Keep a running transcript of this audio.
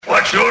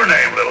What's your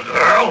name, little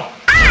girl?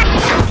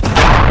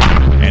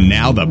 And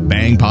now the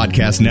Bang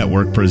Podcast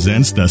Network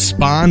presents the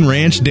Spawn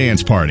Ranch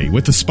Dance Party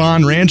with the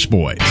Spawn Ranch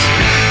Boys.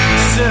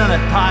 Sit on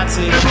it,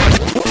 Potsy.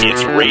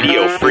 It's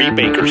Radio Free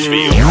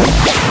Bakersfield.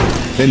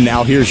 Then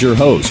now here's your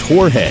host,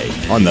 Jorge,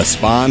 on the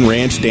Spawn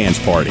Ranch Dance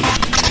Party,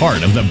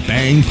 part of the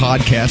Bang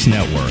Podcast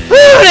Network.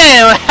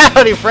 Woo!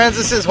 Howdy, friends.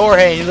 This is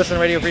Jorge, and you listen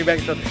to Radio Free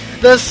Bakersfield,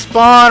 the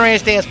Spawn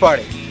Ranch Dance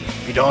Party.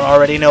 If you don't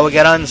already know, we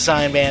got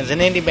unsigned bands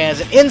and indie bands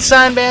and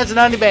in-signed bands and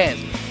undie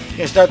bands. We're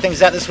going to start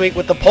things out this week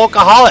with the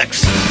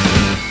Polkaholics.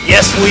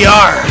 Yes, we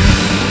are.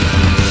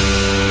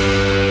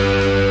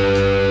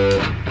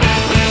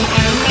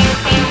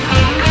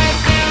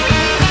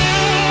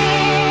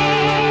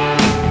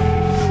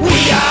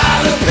 We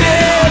are the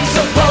Pigs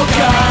of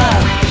Polka.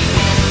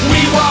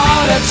 We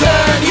want to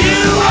turn you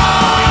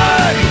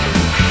on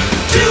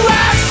to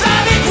our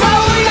sonic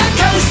roller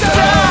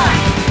coaster.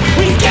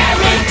 We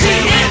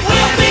guarantee it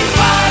will be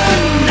fun.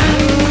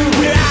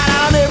 We're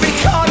out on every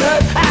corner,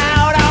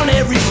 out on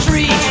every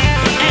street,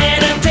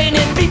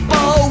 entertaining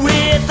people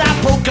with our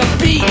polka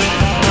beat.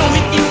 So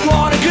if you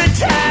want a good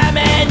time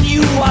and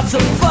you want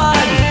some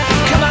fun,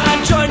 come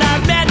on, join our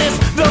madness,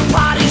 the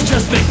party's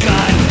just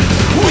begun.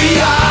 We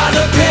are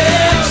the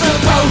Pigs of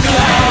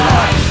Polka.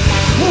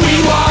 We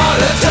want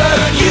to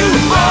turn you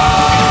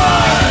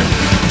on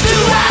to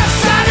our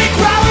sonic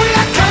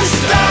roller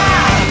coaster.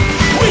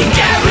 We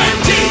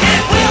guarantee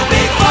it will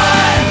be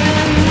fun.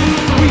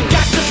 We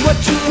got just what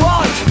you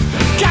want,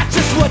 got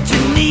just what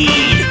you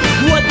need.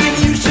 One thing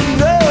you should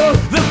know,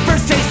 the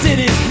first taste it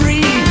is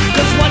free.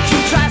 Cause once you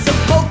try some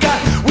polka,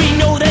 we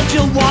know that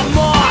you'll want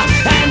more.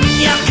 And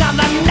you'll come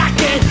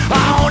knocking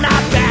on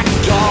our back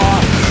door.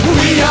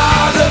 We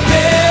are the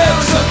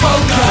Pigs of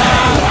Polka.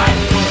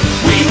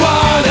 We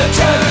want to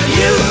turn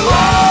you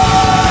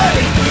on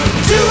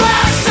to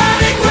our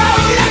sonic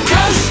roller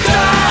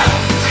coaster.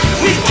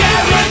 We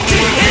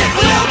guarantee it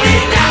will be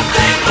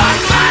nothing but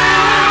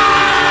fun.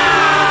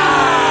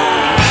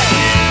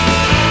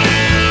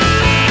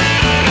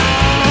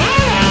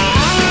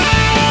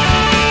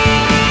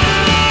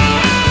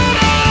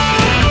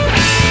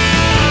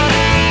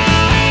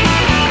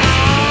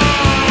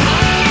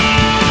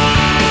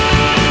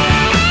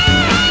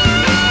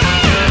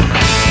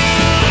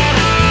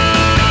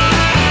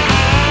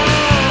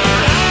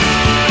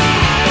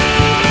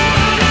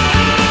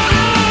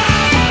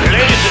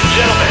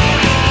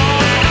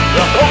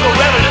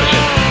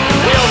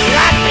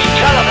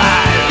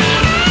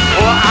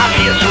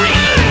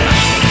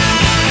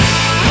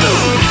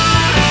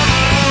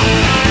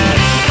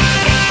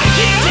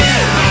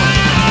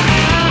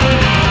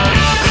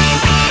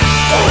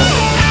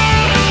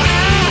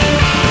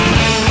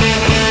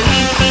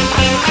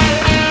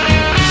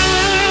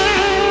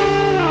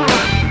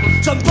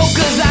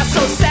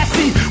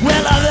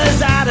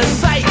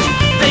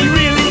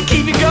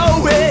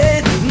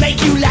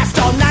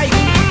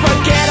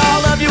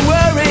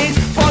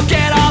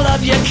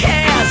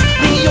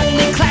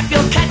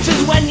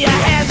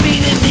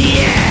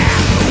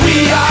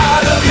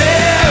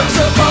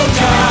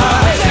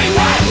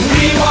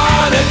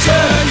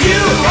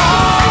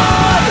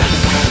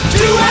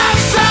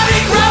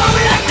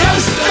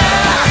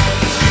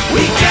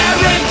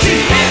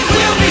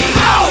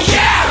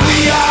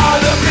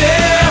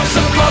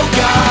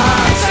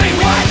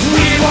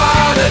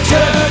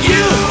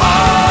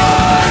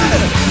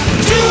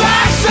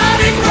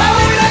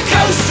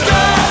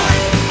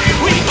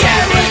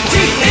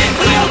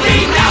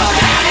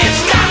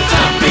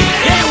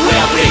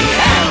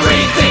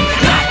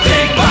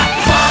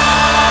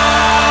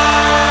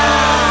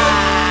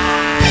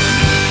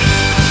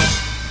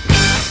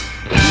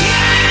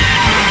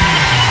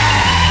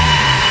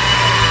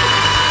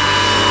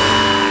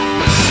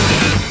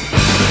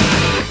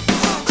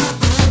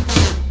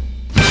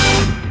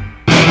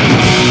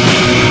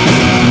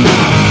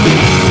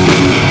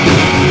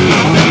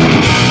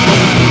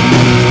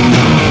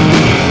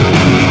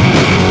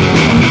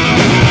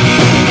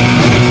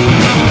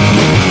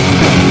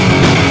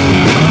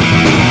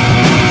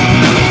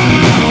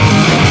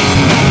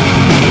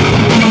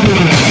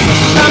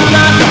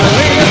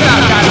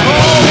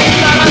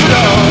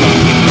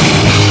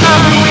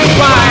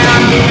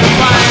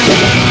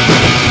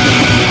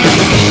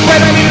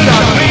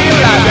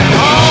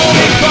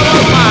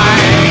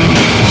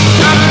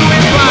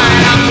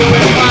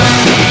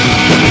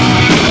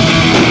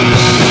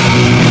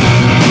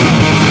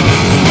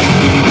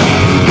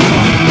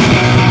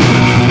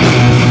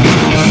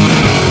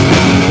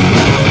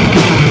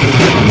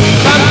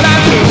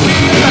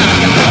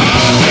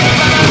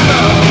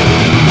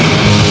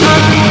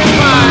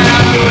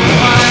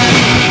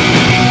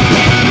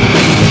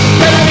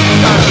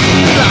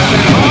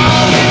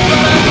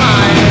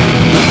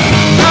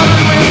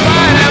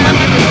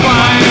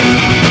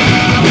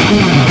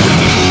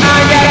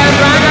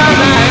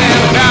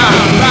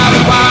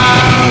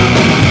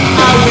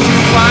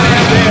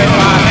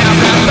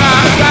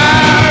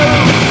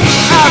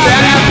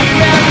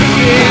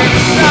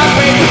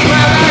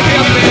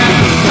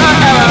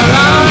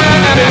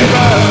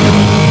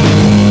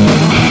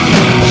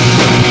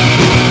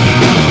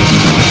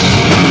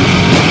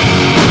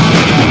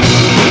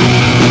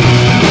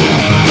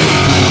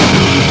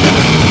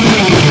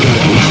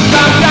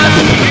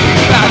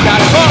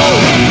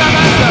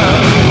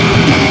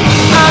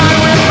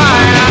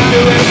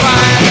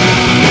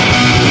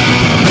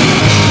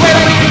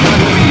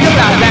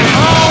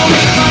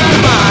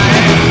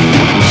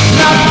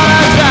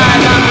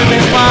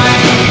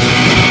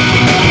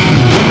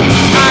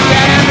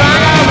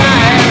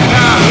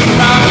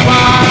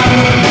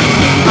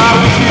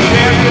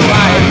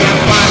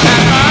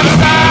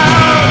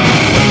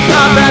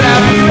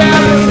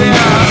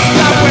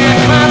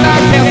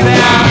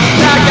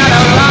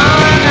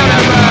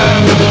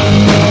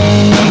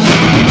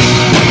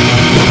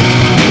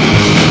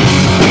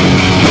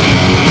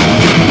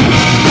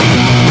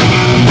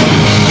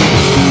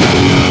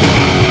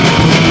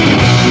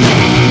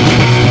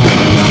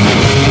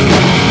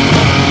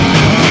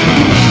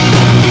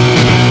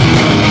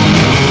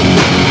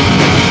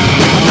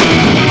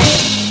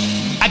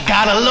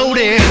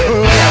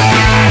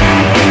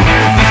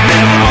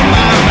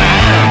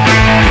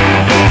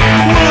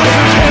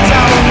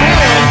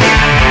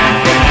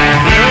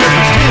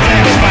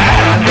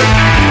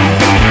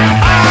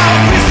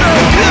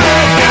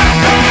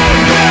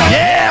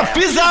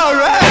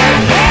 alright.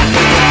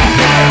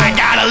 I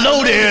got a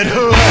loaded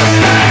hood.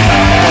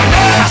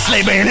 I'm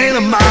sleeping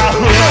in my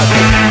hood.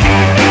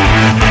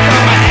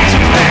 My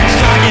action pack's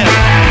talking.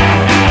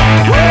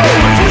 Woo,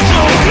 it feels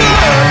so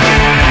good.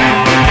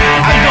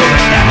 I'm gonna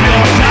snap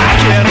your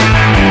socket.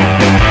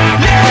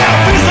 Yeah, it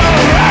feels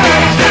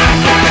alright.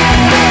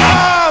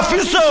 Oh, it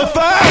feels so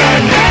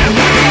fine.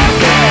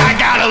 I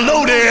got a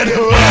loaded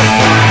hood.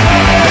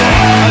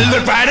 I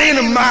look right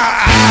into my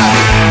eye.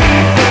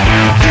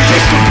 You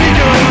used to be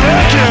good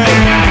looking.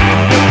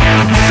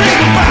 Say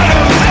goodbye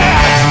to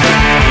that.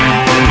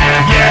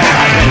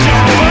 Yeah, I hit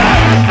your butt.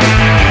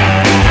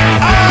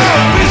 Oh,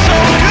 it feels so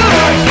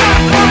good.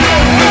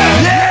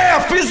 Yeah,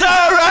 it feels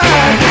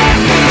alright.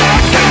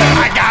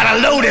 I got a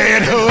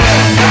loaded hood.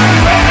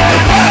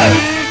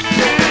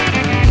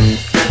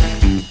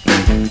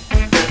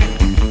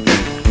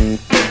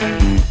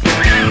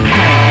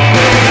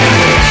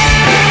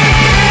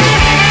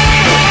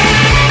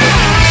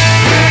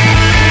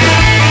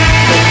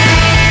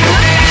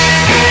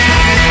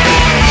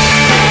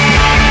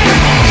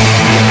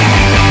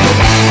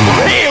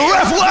 Hey,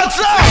 ref, what's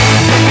up?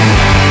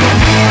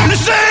 They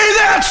say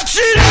that's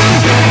cheating.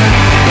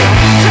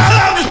 Tell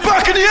them just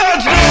bucking the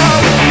odds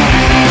now.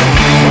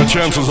 My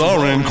chances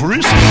are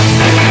increasing.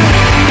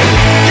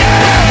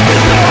 Yeah,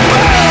 it's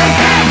alright.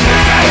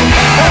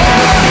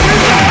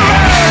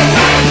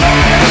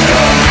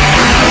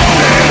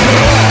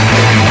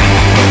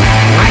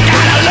 I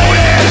got a loaded hood. I got a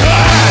loaded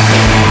hood.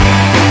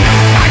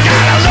 I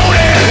got a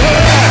loaded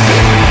hood.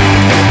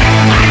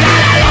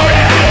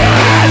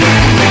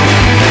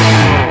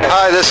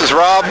 Hi, this is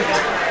Rob,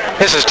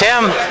 This is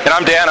Tim. and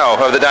I'm Dano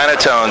of the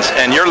Dynatones,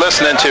 and you're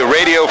listening to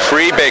Radio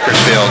Free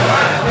Bakersfield.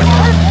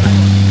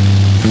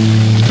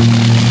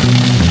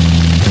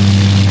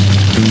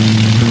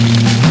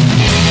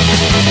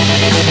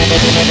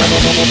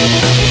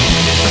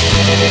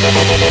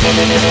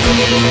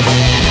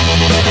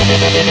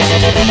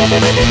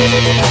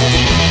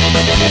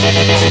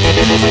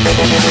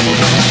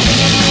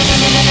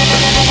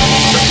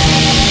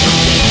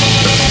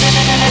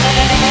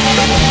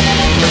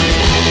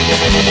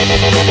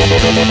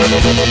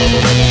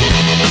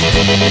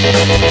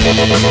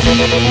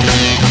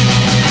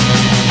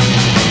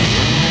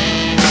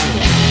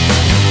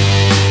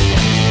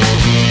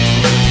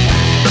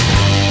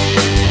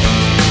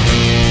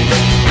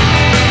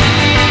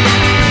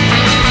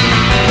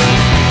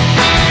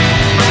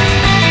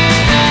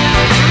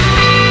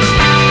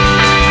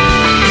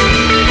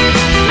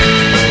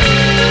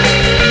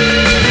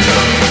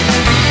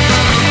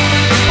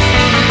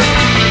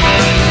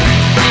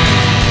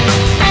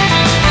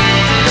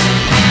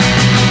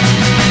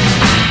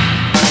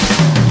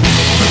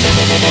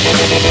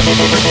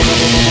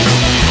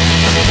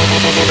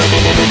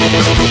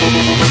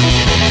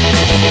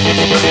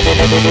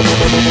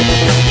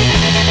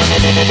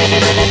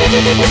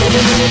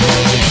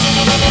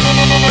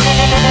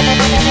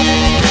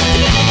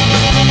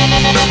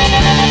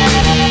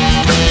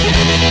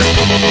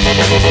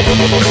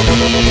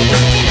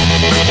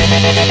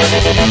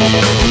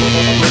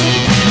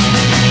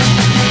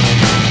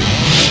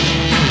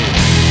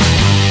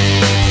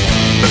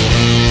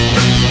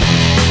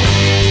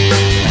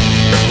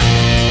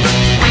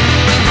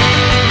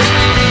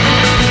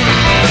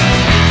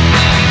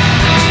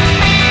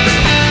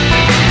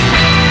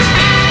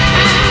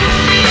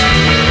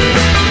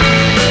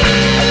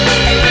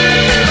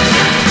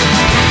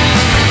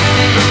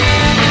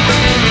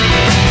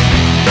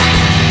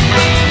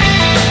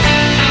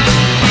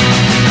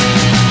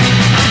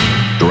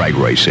 Drag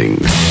racing.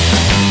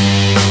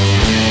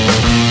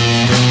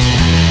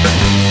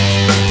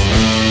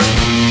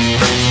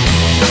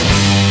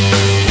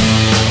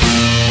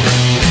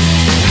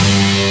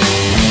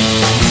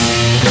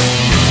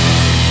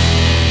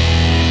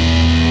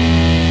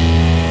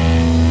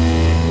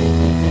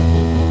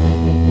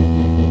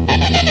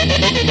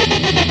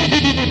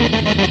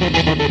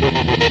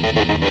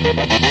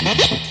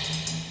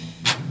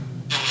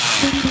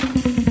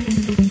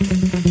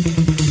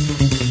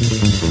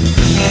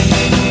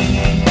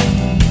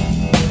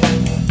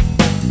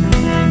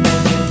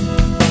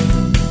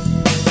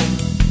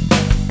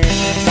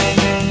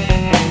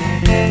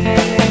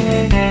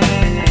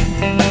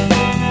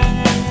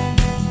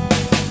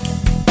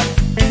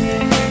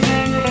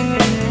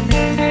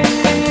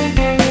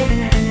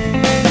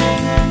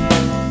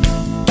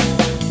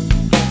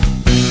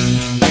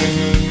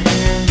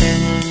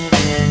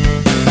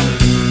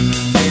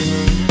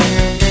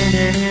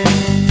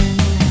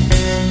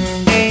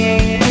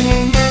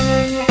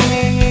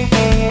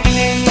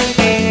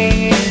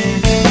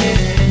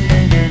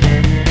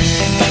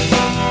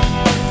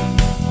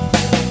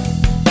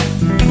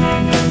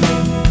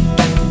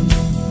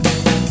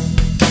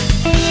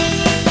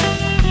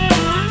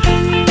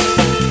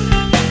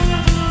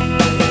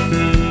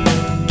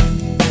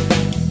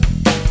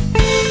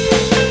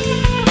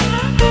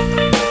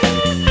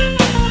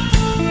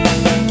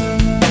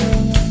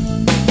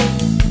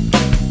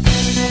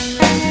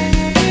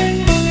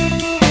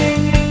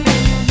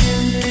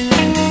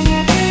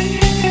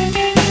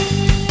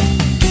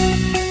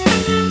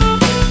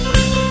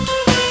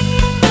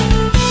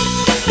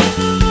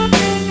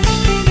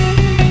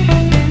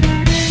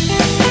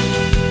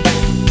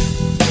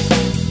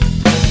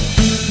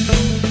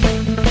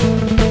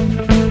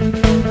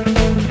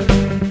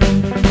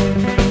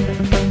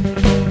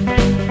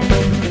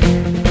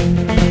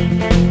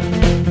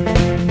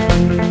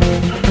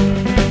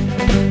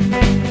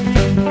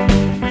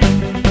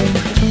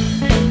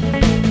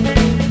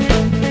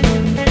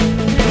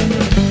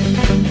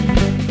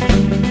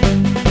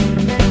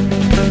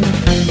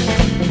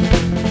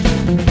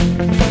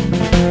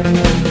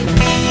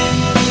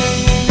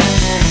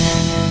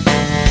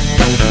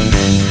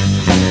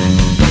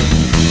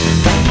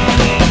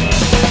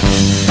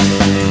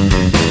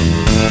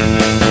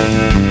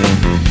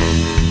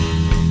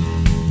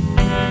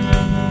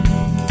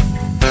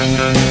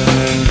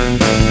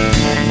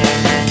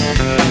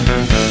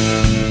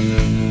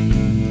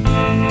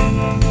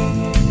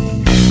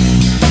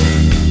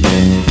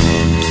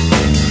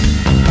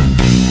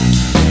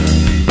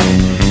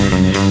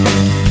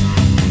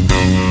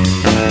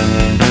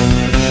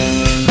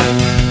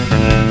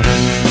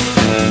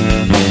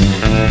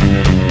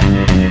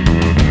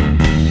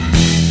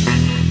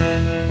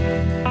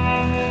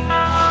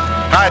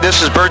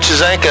 this is Bert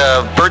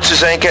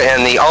Cizenka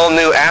and the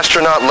all-new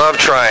Astronaut Love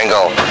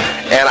Triangle.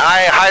 And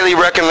I highly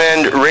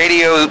recommend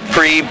Radio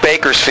Free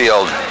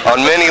Bakersfield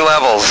on many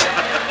levels.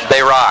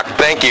 They rock.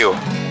 Thank you.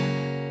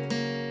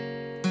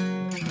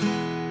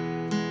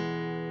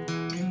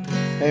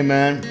 Hey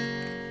man,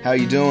 how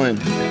you doing?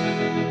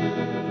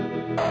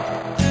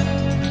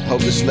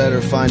 Hope this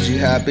letter finds you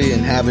happy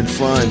and having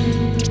fun.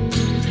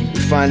 We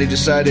finally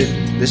decided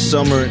this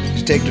summer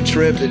to take the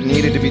trip that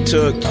needed to be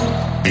took.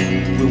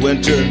 We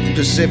went to the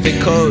Pacific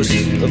coast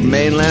of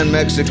mainland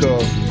Mexico,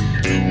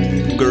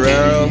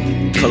 Guerrero,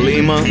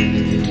 Colima,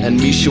 and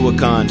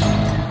Michoacan.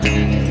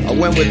 I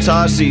went with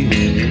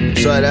Tassi,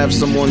 so I'd have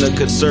someone that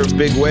could surf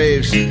big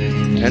waves.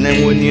 And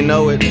then wouldn't you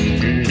know it,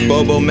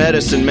 Bobo met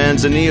us in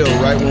Manzanillo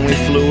right when we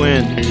flew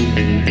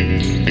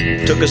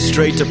in. Took us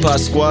straight to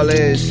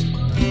Pascuales.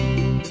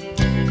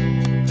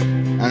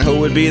 And who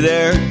would be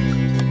there?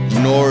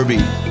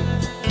 Norby.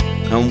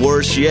 And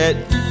worse yet,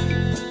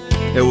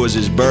 it was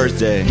his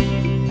birthday.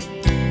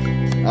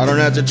 I don't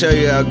have to tell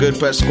you how good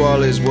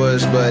Pascuales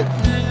was, but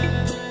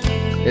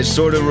it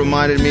sort of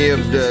reminded me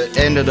of the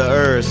end of the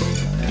earth.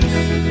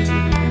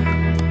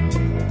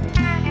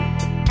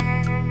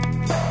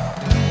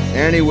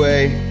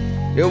 Anyway,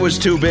 it was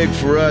too big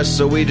for us,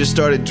 so we just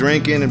started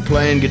drinking and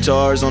playing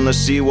guitars on the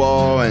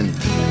seawall, and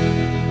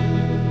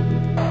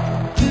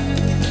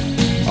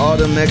all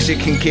the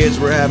Mexican kids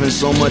were having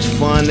so much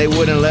fun, they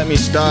wouldn't let me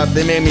stop.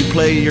 They made me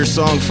play your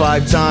song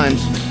 5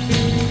 times.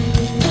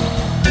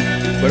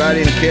 But I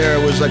didn't care,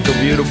 it was like a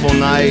beautiful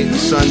night,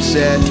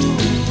 sunset,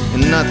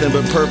 and nothing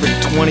but perfect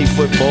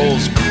 20-foot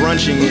bowls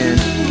crunching in.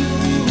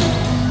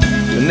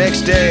 The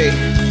next day,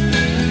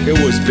 it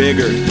was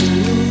bigger.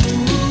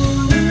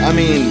 I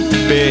mean,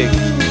 big.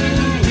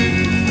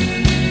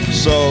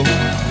 So,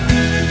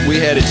 we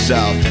headed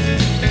south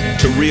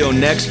to Rio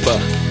Nexpa.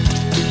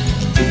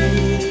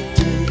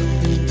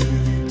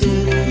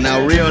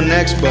 Now, Rio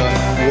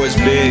Nexpa was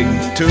big,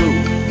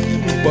 too,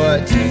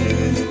 but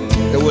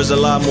it was a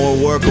lot more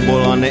workable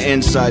on the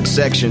inside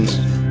sections.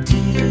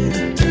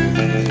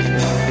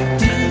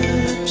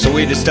 So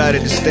we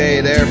decided to stay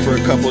there for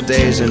a couple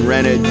days and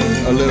rented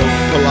a little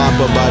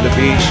palapa by the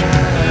beach.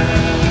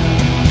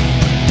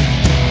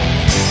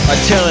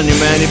 I'm telling you,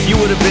 man, if you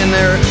would have been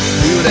there,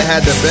 we would have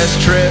had the best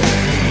trip.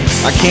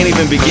 I can't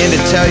even begin to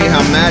tell you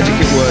how magic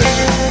it was.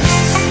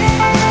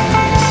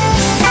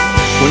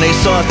 When they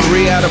saw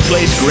 3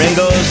 out-of-place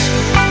gringos,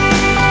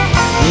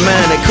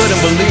 man, they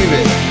couldn't believe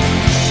it.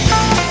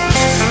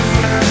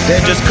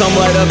 They'd just come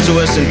right up to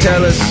us and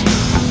tell us,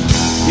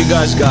 you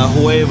guys got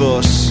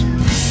huevos.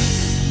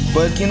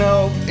 But, you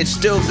know, it's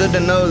still good to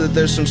know that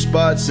there's some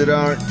spots that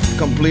aren't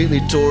completely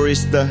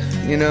tourista,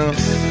 you know?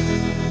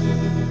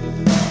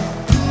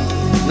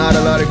 Not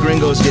a lot of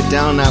gringos get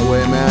down that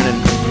way, man, and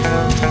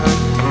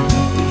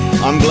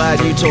I'm glad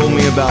you told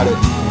me about it.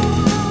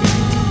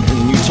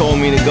 And you told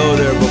me to go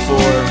there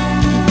before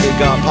it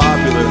got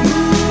popular.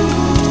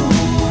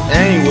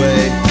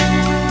 Anyway,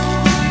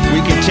 we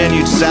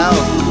continued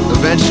south,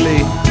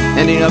 eventually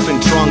ending up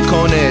in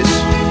Troncones,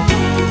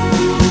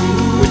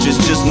 which is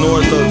just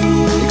north of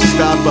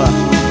Ixtapa.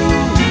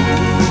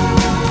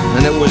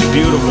 And it was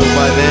beautiful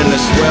by then. The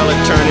swell had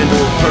turned into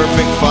a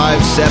perfect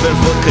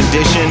 5-7-foot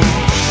condition.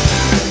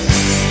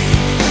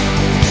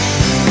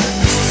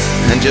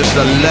 And just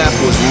the left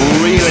was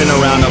reeling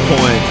around the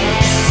point.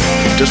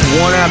 Just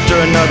one after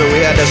another, we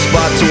had the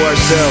spot to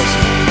ourselves.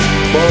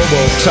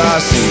 Bobo,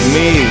 Tassi,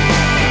 me,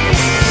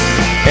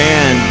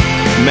 and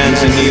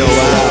Manzanillo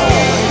out.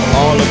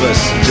 All of us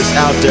just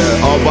out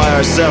there, all by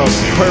ourselves.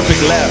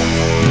 Perfect left.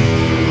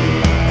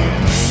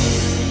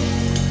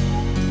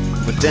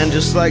 But then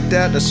just like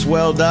that, the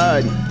swell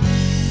died.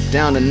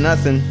 Down to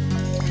nothing.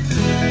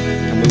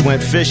 And we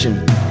went fishing.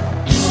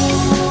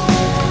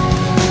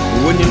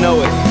 Wouldn't you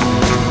know it?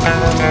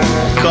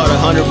 Caught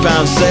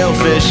 100-pound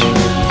sailfish,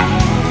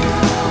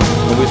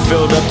 and we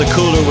filled up the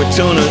cooler with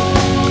tuna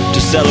to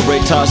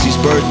celebrate Tassi's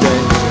birthday.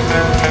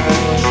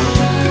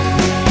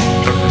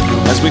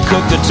 As we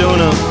cooked the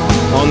tuna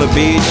on the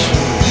beach,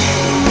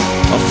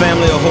 a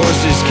family of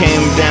horses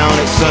came down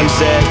at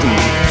sunset, and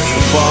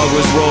the fog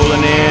was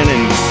rolling in,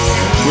 and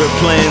we were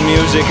playing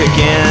music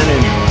again,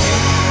 and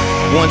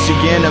once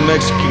again the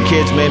Mexican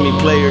kids made me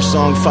play your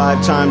song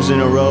 5 times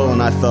in a row,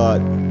 and I thought,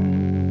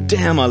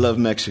 damn, I love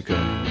Mexico.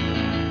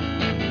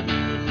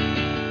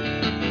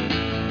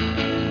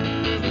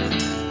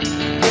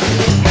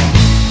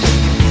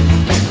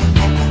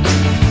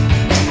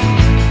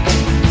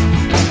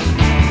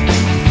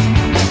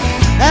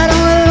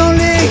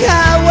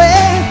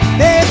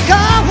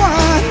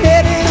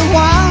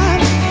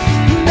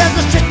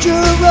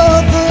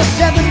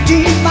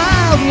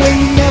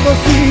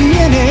 See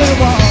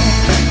anyone.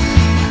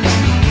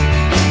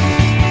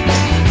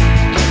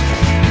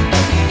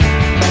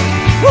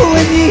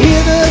 When you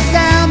hear the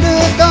sound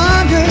of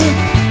thunder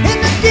in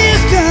the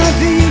distance,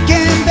 you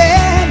can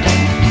bet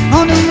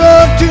on the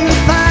road to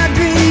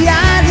Padre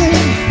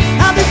Island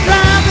I'll be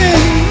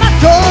driving my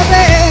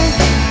Corvette.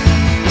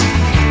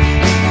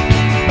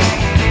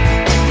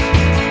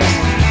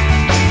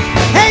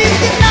 Hey, you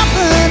can knock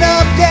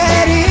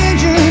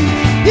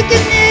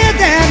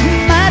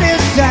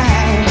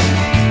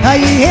Your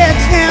head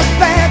snaps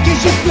back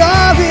as you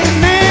glory,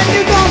 man.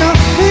 You're gonna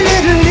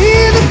literally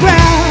leave the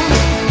ground.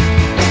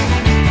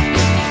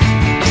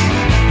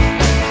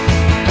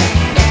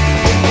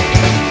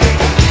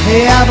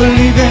 Hey, I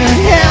believe in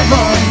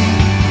heaven,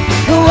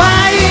 though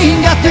I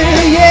ain't got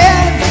there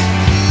yet.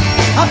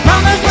 I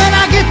promise when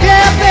I get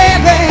there,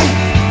 baby,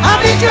 I'll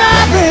be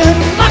driving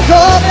my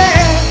Corvette.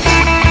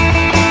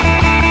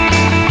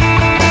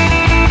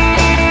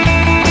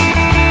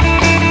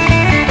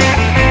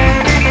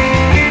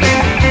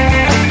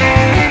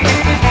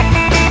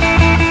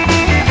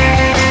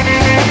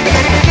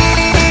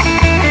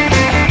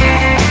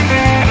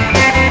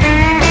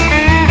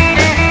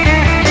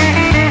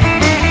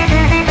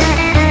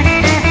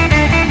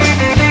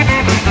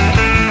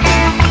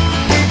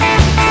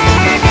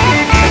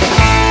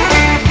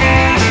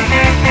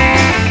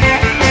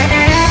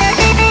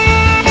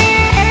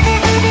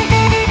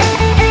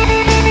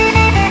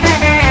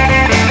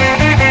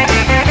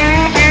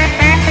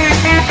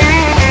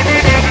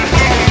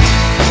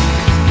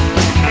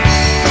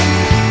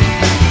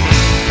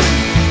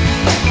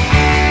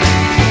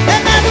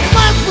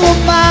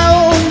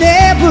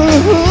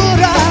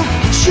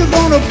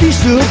 Gonna be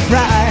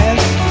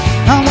surprised.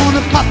 I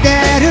wanna pop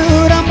that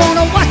hood, I'm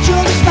gonna watch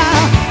them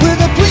smile with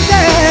a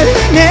twinkle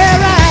in their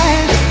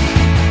eyes.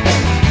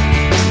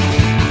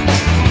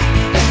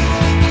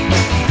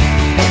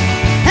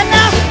 And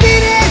now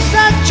speed ain't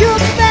such a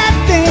bad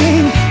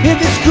thing if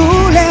it's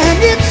cool and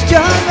it's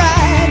done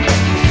right.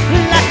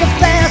 Like a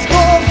fast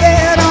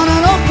Corvette on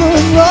an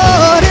open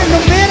road in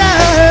the middle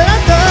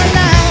of the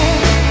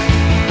night.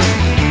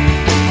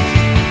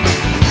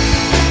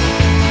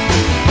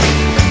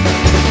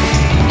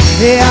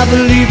 Yeah, I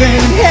believe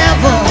in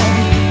heaven,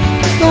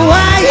 though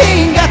I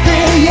ain't got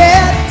there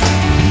yet.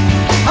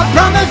 I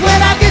promise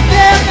when I get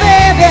there,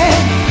 baby,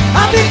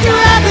 I'll be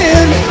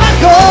driving my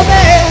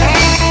Corvette.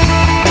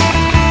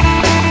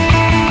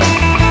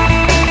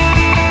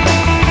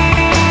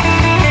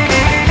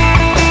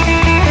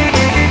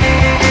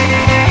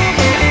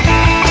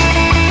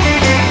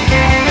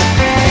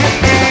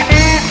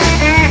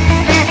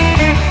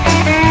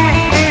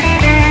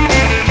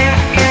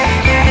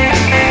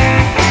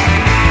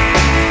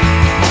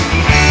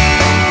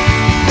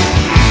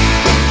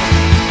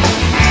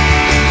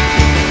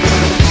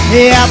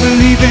 Yeah, I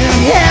believe in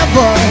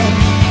heaven,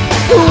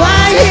 though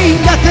I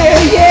ain't got there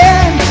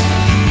yet.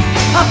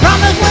 I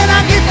promise when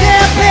I get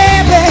there,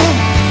 baby,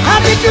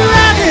 I'll be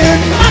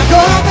driving my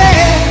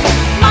Corvette.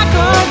 My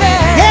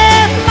Corvette.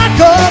 Yeah, my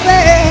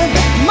Corvette.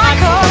 My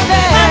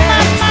Corvette.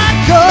 My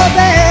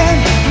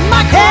Corvette.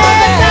 My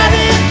Corvette. Yeah,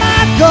 driving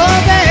my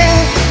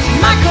Corvette.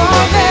 My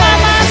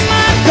Corvette.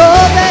 My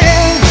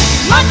Corvette.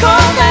 My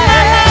Corvette.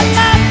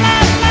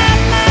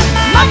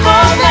 My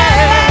Corvette.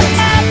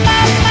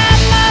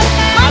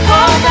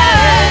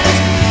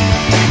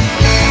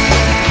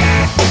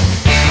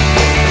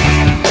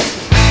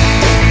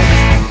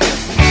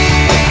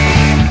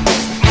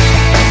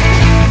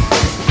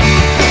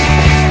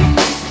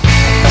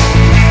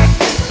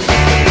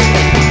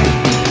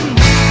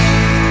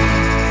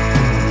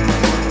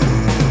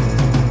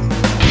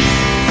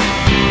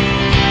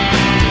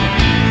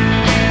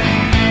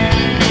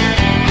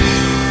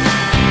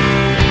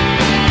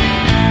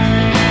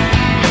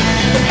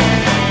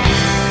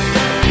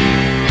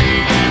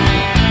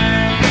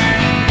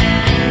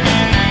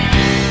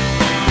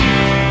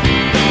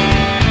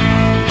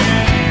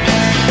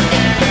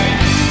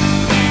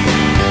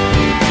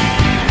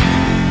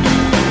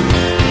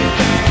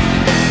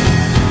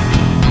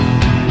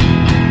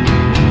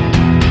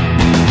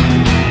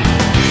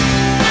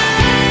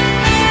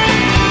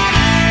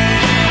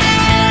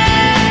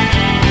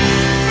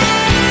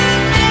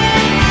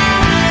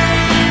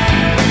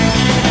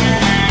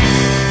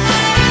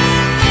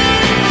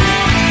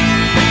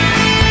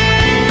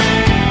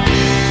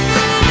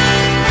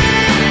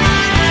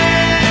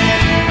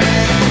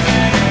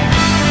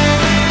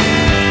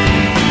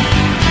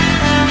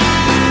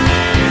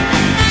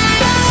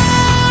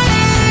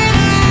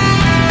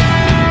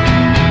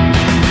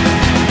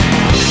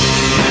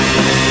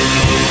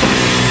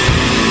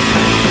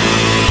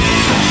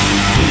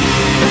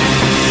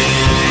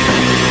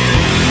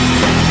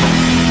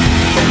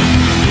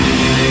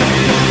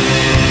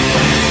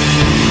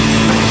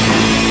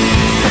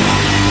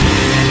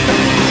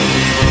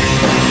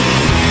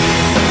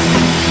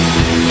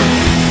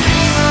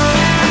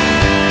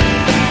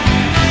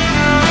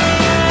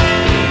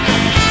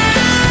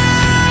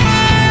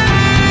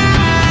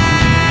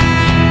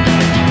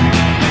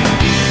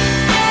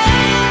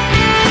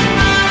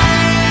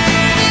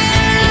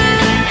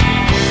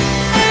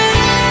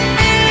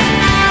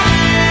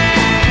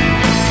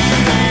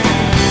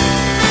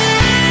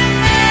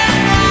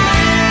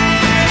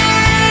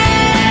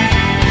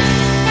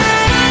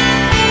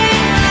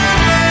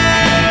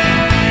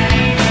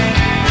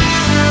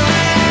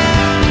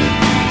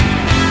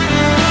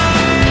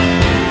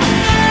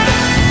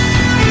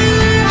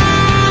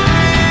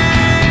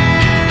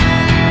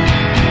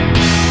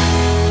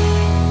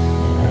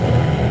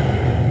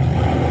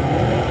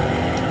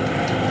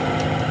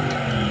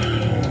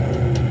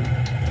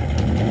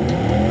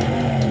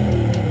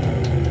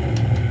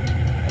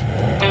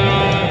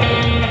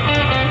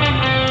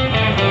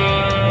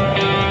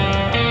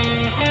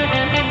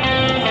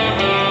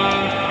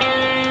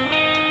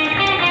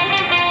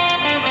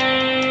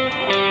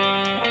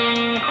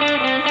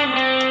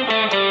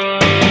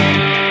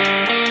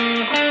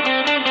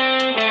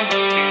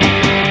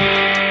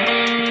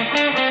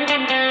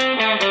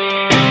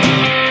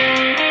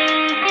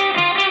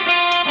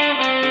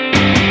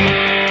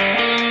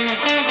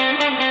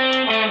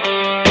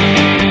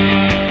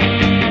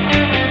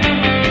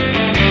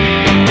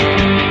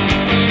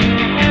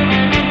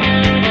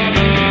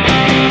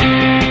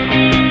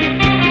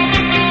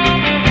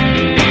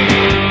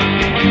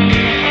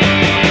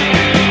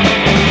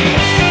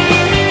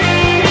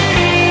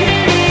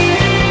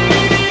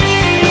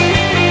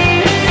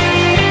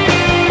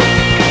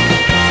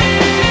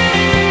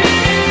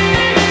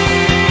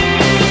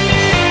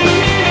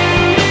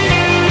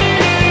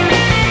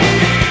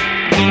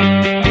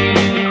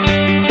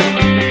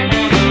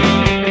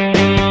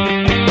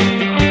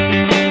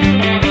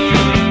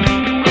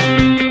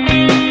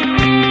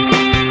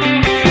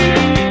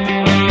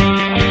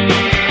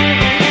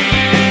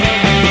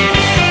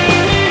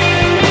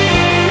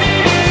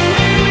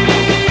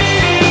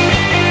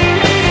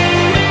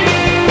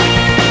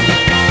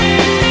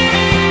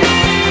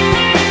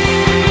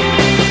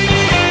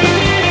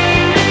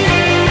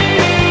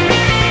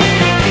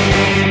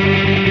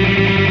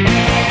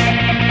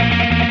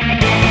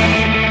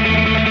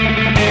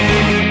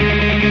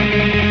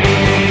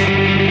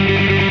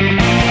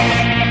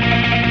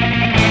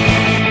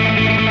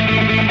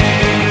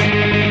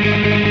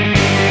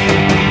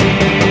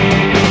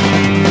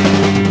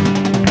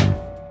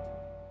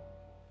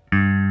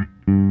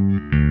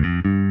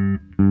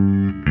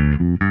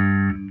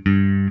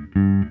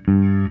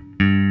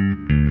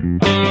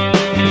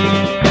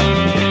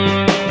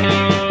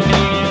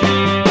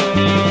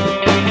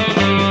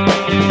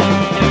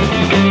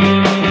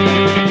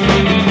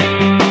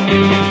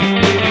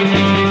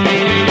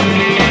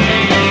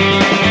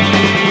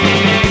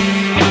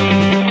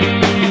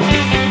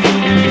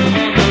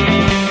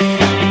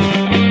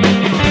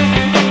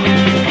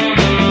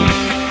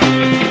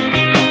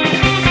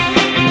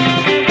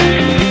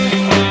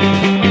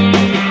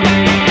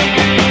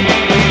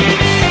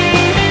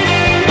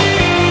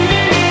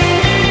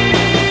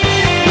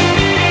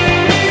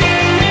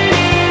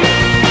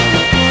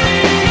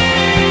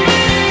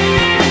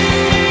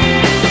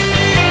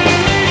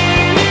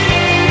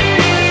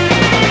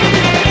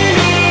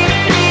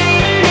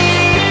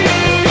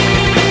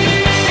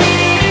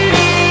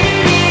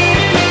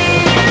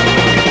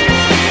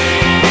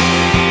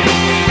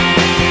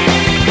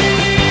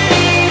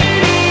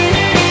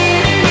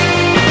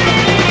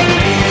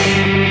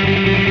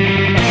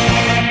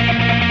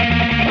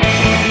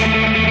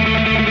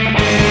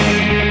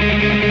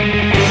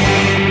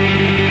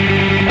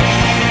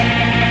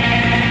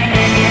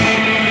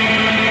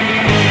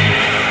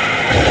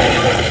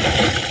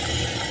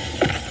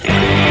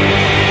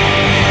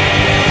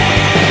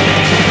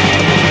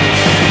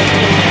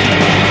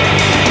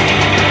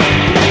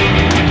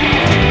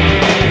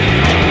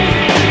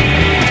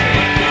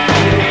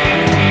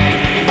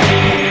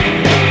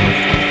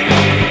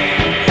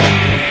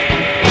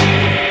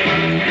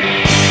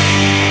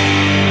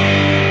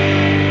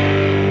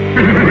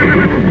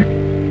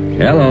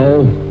 Hello,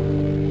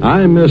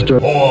 I'm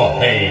Mr.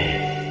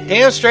 Jorge.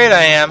 Damn straight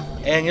I am,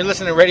 and you're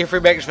listening to Radio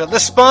Free Bakersfield, the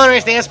Spawn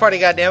Race Dance Party,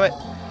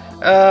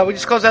 goddammit. We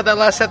just closed out that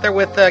last set there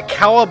with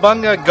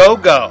Cowabunga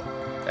Go-Go!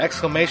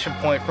 Exclamation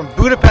point, from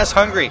Budapest,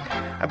 Hungary.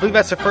 I believe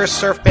that's the first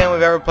surf band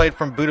we've ever played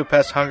from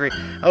Budapest, Hungary.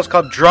 That was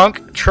called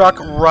Drunk Truck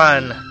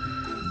Run.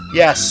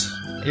 Yes,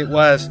 it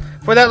was.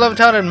 For that, love and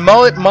talented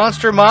Mullet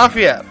Monster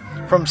Mafia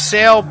from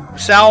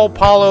Sao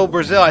Paulo,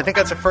 Brazil. I think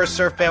that's the first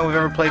surf band we've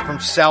ever played from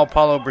Sao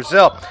Paulo,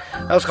 Brazil.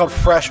 That was called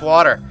Fresh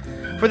Water.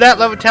 For that,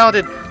 love and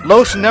talented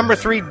Los Number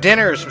 3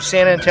 Dinners from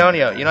San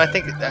Antonio. You know, I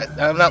think,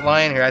 I'm not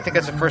lying here, I think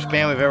that's the first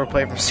band we've ever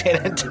played from San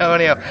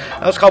Antonio.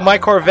 That was called My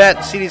Corvette.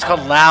 The CD's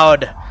called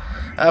Loud.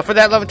 For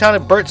that, love and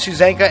talented Bert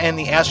Suzanka and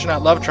the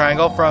Astronaut Love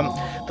Triangle from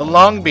the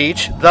Long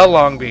Beach. The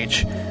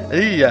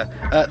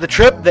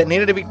Trip That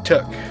Needed to Be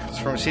Took. It's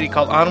from a CD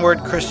called Onward,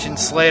 Christian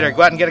Slater.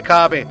 Go out and get a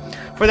copy.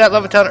 For that,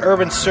 love and talented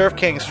Urban Surf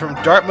Kings from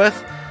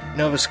Dartmouth,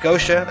 Nova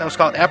Scotia. That was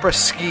called Après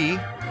Ski.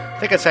 I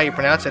think that's how you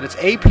pronounce it. It's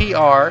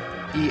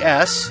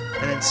A-P-R-E-S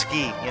and then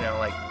ski.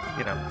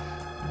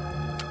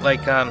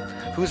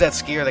 Who's that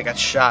skier that got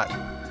shot?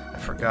 I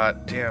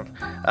forgot. Damn.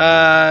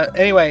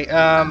 Anyway,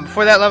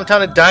 for that, love and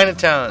talented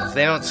Dynatones.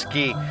 They don't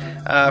ski.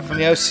 From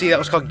the OC, that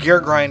was called Gear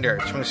Grinder.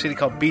 It's from a CD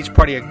called Beach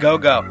Party A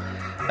Go-Go.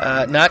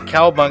 Not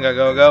Cowabunga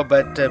Go-Go,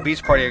 but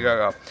Beach Party A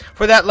Go-Go.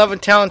 For that, love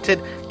and talented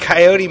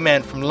Coyote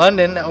Men from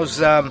London. That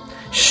was, I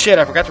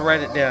forgot to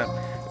write it down.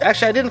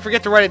 Actually, I didn't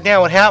forget to write it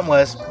down. What happened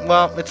was,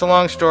 well, it's a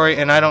long story,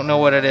 and I don't know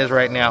what it is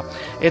right now.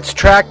 It's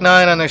track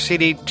 9 on their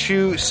CD,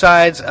 Two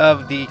Sides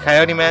of the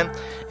Coyote Men,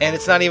 and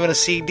it's not even a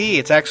CD.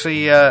 It's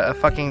actually a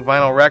fucking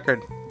vinyl record.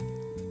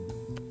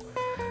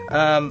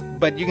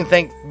 But you can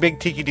thank Big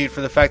Tiki Dude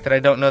for the fact that I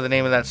don't know the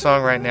name of that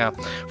song right now.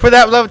 For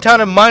that, love and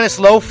talented Minus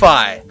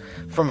Lo-Fi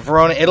from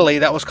Verona, Italy.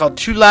 That was called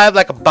Too Live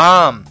Like a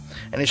Bomb,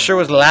 and it sure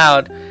was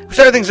loud. We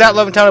started things out,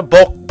 love and talented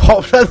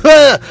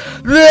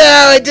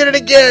I did it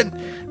again.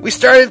 We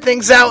started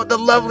things out with the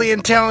lovely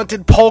and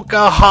talented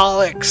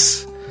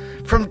Polkaholics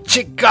from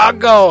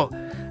Chicago.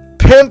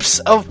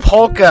 Pimps of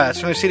Polka. It's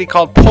from a CD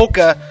called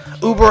Polka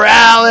Uber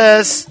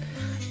Alice.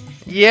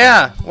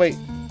 Yeah. Wait.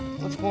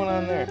 What's going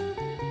on there?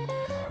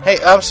 Hey,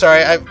 I'm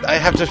sorry. I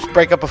have to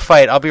break up a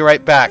fight. I'll be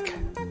right back.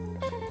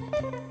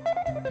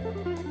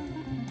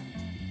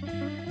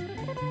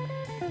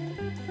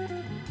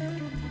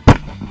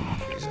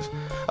 Jesus.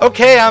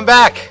 Okay, I'm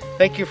back.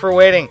 Thank you for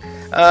waiting.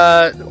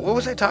 What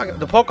was I talking?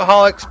 The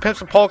Polkaholics,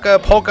 Pimps of Polka,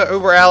 Polka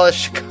Uber Alice,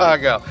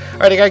 Chicago.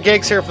 Alright, I got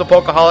gigs here for the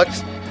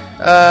Polkaholics.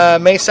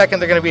 May 2nd,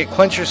 they're going to be at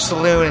Clincher's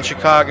Saloon in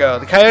Chicago.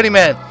 The Coyote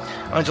Men,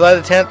 on July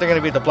the 10th, they're going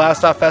to be at the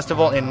Blast Off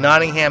Festival in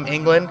Nottingham,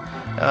 England.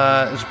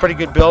 There's a pretty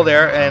good bill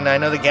there, and I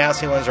know the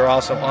Gassy ones are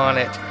also on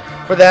it.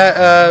 For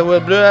that,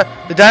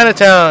 the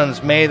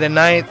Dynatones, May the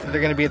 9th,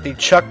 they're going to be at the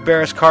Chuck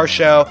Barris Car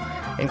Show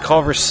in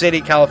Culver City,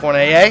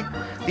 California.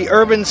 The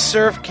Urban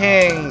Surf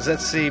Kings,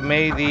 let's see,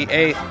 May the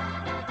 8th.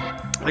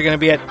 They're going to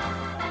be at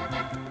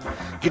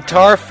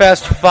Guitar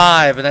Fest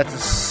 5, and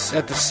that's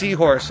at the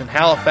Seahorse in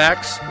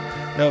Halifax,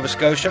 Nova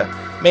Scotia.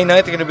 May 9th,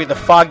 they're going to be at the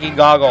Foggy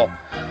Goggle,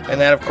 and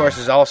that, of course,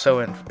 is also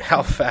in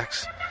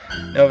Halifax,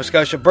 Nova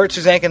Scotia. Bert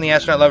Suzank and the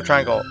Astronaut Love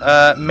Triangle.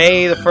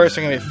 May the 1st,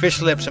 they're going to be at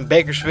Fish Lips in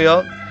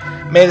Bakersfield.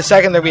 May the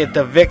 2nd, they'll be at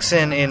the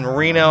Vixen in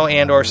Reno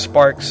and or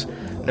Sparks,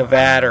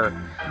 Nevada.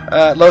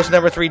 Los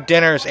Number 3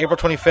 Dinners, April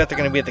 25th, they're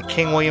going to be at the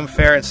King William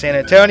Fair in San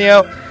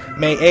Antonio.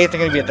 May 8th, they're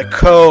going to be at the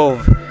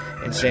Cove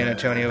in San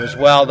Antonio as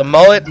well. The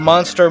Mullet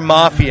Monster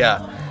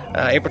Mafia,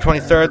 April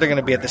 23rd, they're going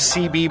to be at the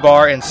CB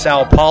Bar in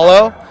Sao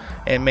Paulo.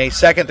 And May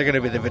 2nd, they're going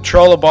to be at the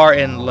Vitrola Bar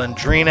in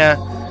Londrina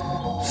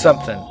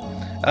something.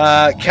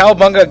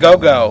 Cowabunga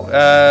Go-Go,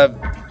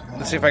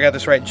 let's see if I got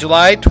this right.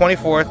 July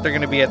 24th, they're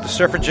going to be at the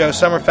Surfer Joe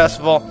Summer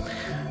Festival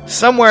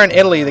somewhere in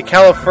Italy, the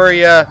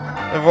Califuria,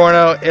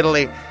 Livorno,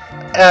 Italy.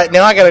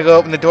 Now I gotta go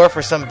open the door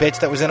for some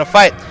bitch that was in a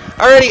fight.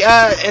 Alrighty,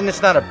 and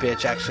it's not a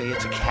bitch, actually,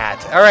 it's a cat.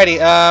 Alrighty,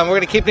 we're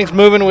gonna keep things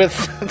moving with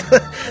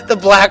the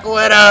Black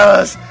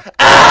Widows.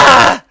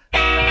 Ah!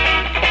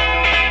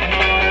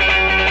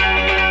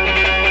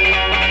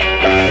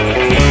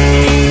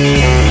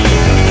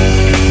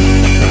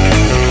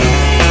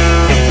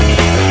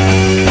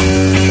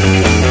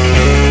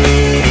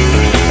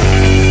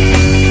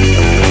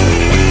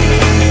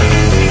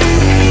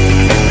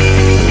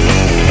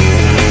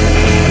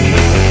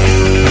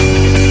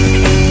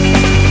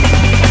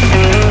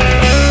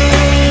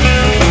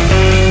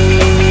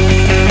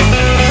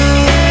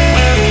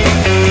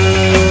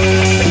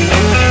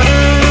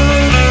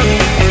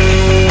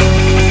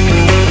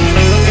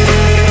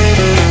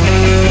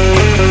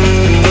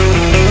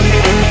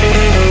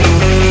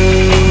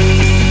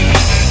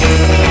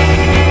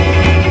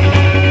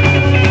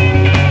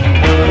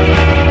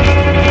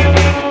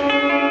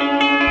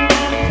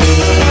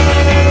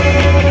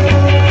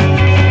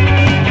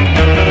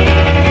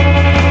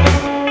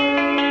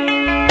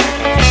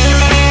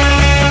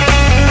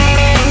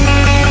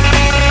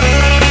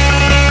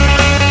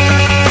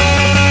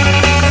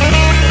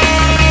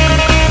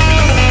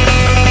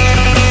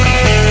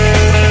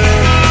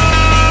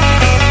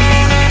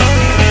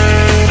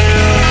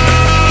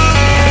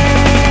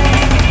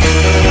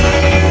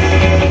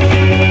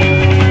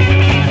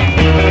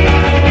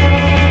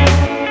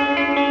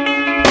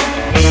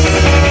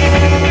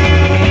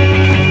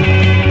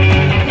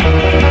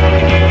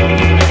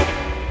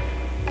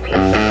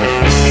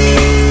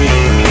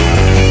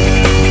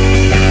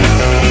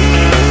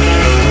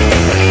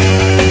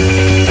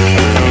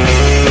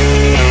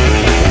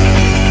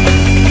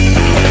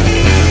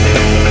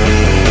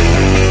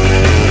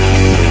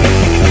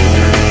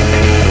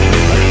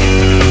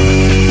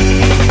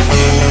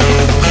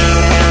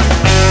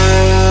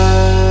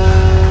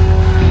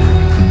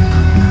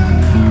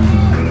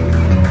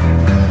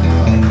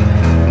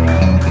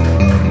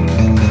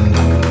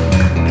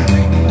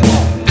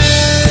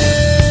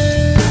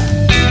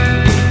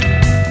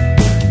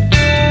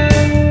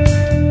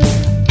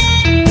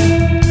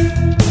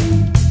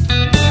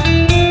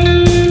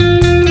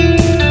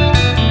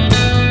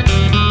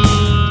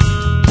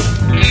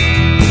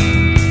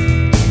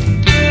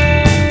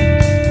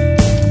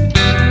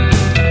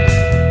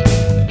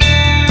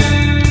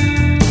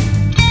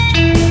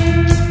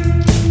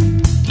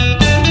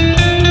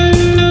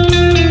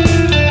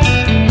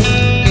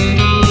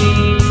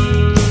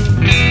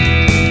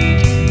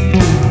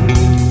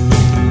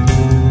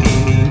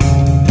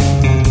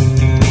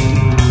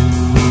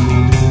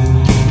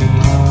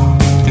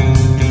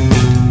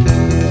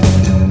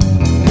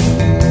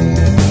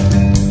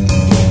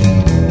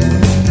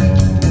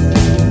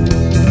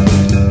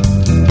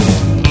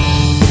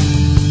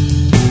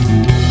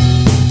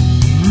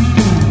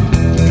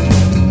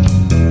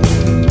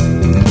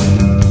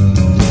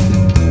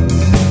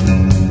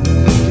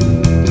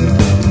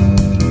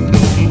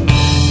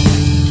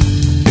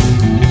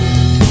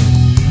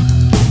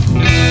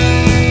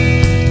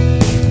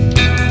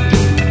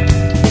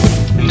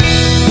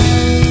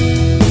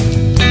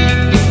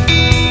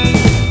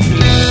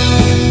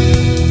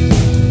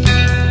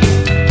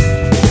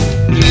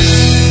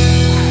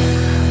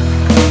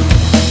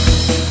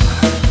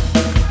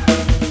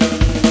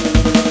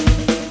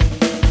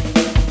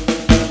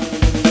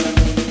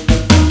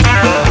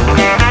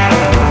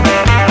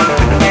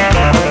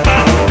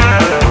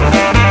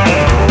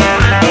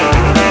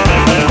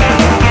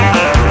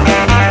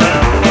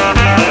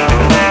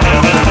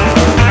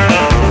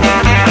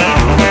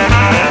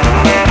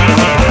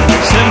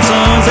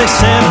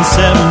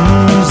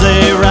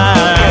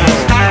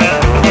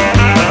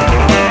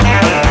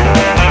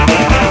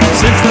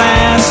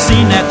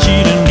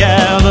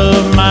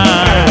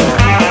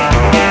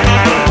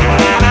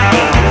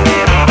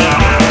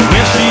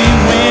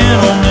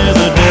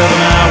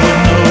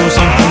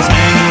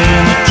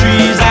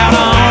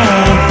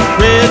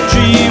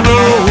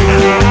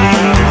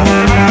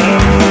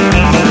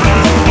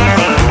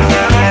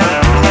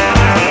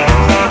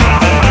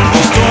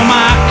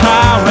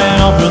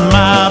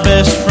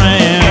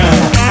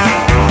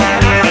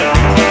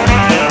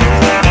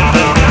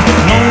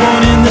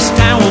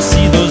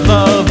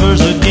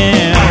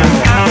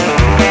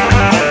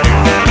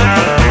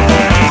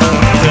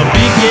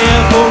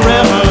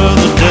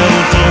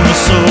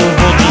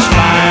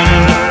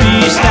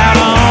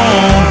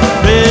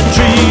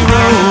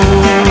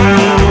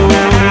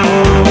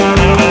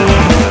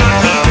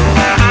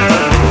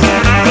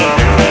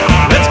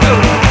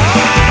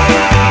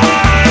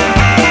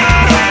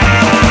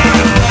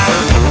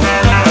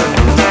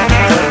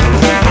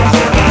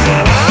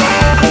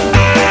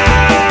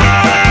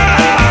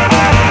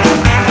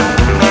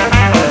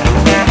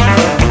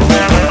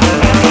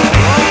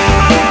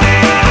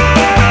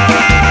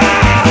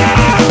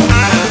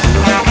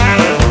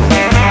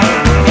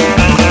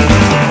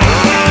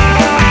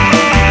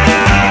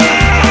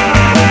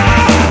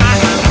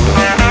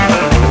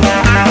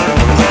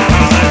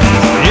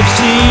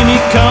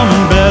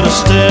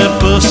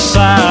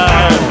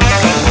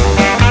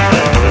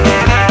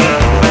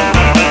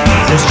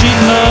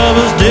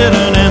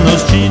 didn't, and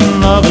those cheating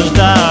lovers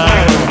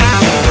died.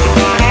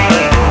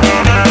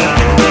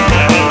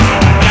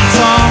 Got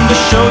some to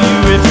show you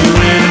if you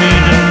really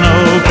need to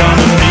know. Come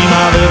and be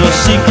my little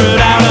secret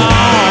out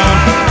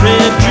on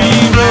Red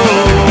Tree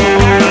Road.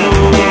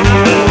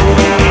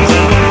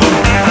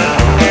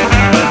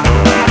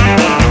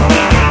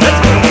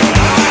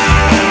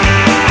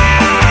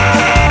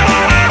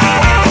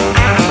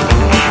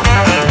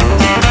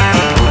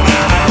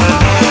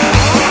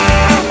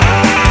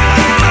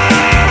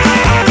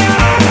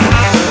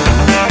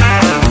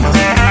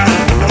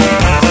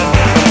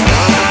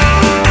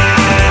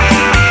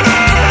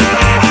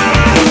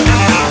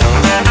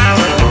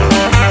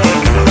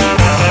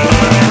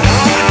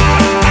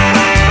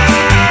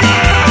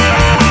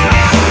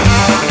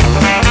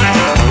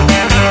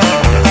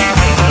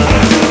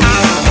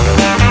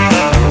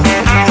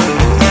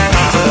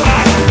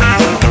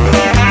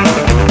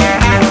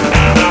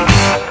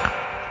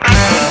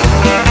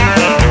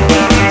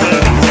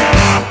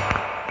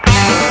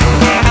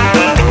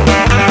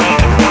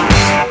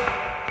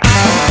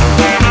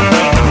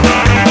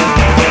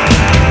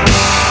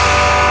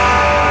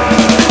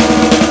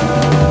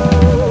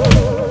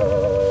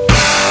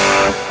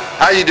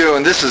 How you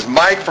doing? This is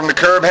Mike from the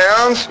Curb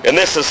Hounds. And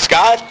this is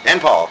Scott. And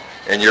Paul.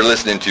 And you're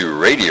listening to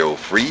Radio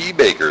Free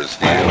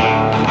Bakersfield.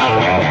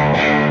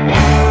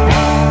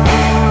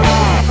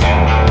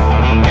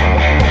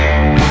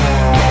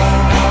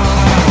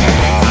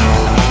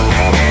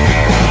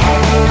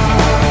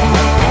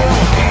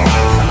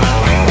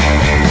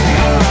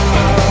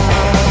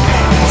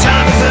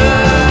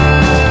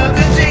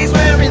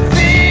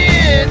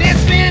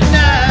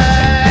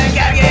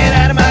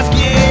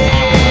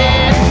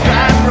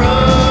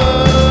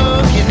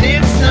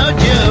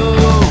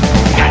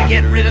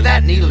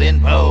 Needle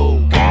and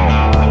poke. I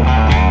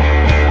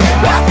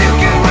feel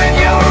good when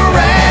you're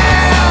around.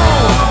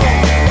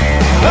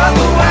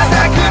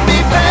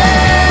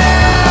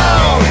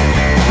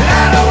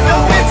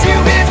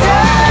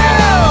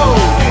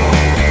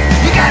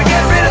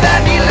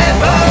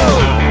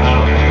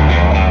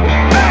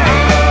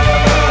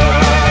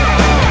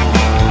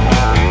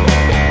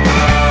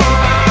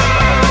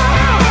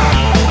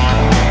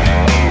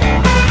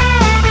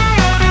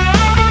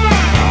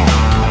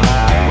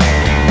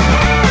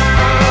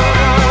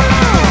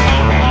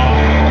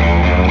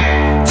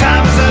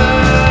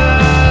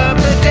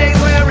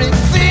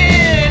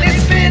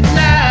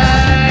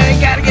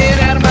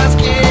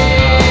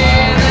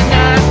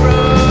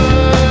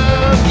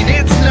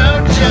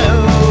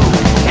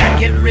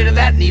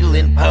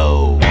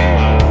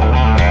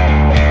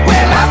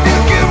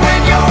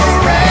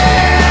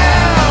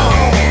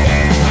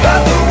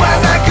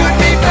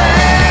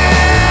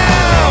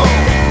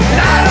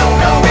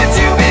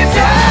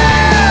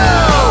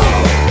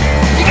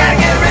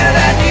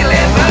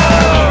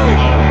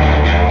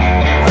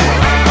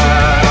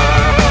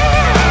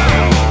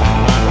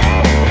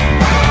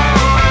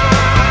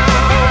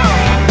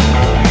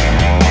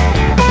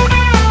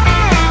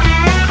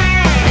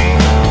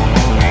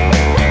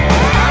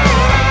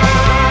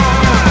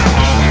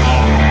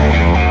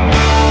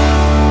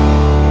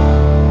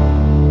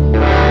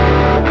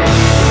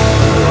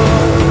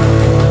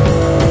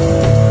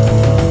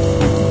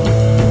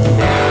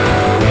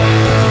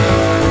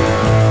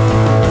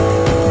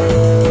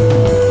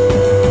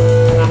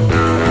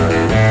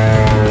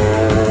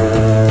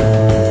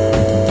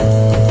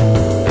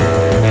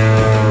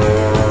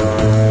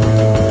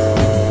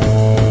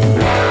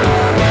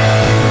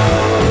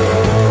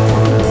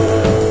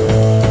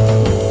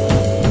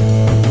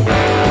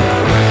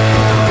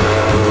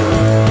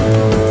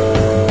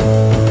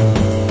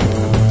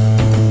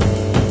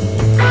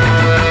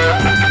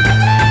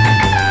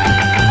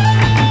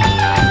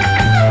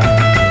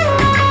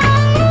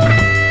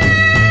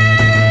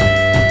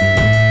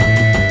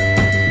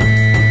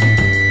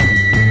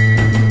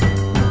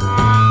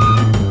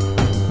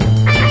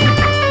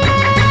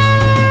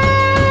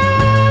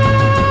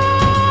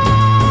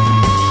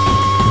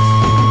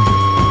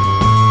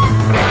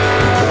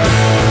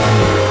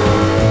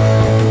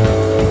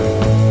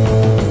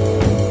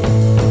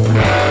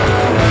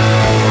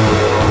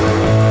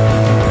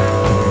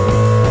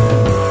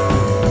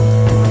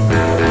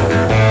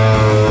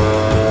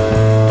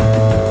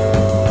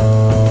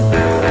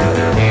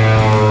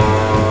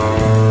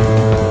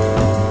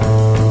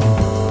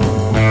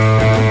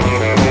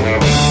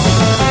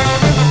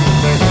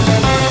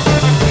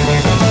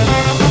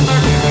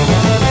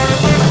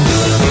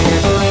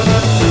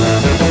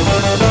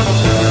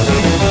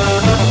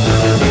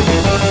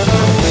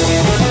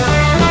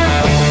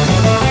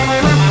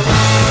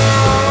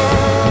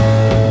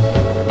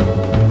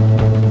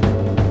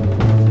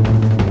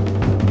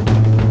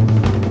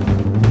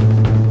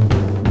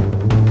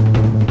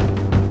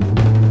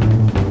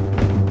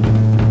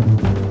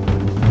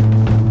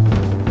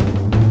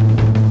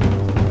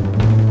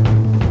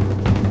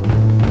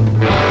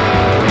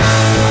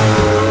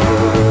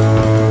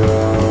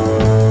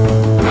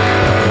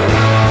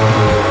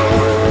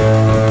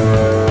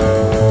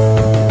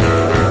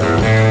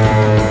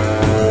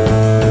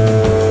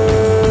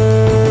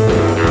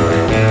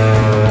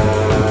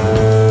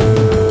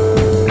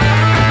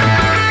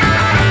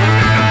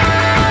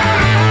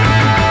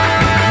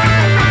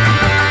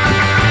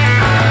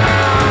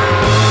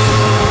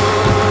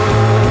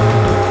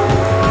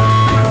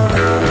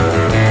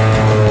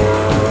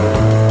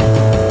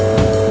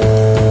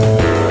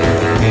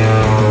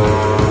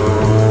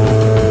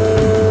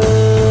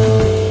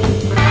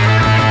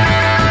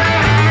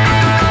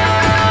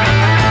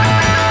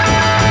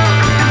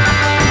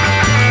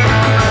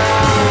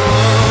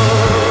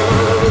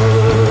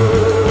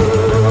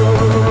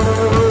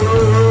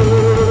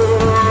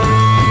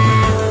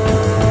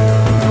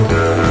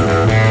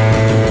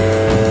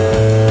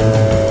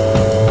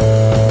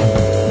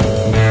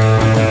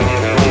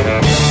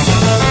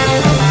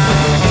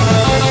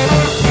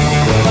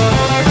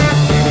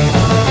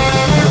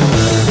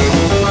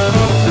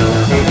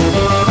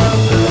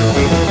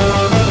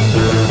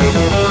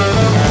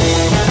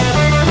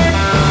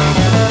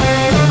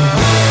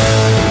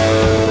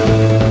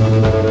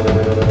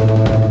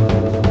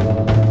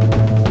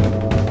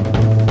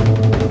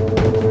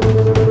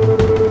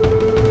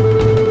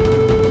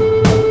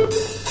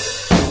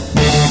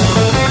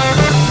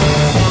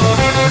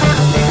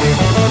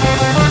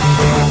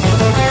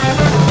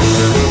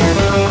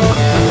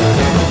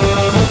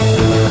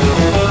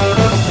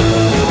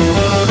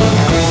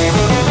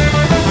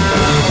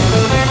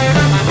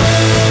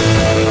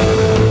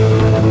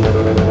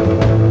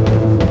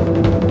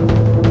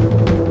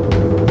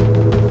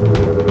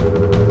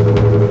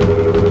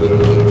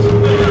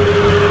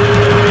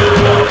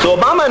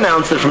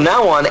 announced that from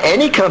now on,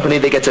 any company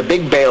that gets a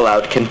big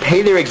bailout can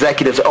pay their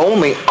executives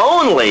only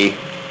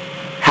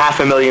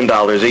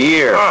 $500,000 a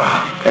year.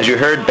 As you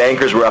heard,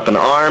 bankers were up in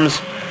arms.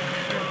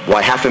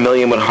 Why,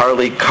 $500,000 would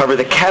hardly cover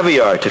the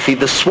caviar to feed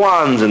the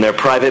swans in their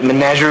private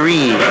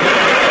menagerie.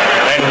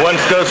 And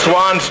once those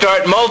swans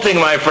start molting,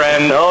 my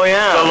friend, oh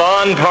yeah, the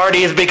lawn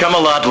parties become a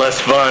lot less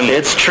fun.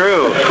 It's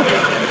true.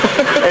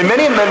 And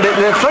many of them,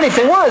 the funny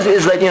thing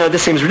is that,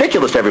 this seems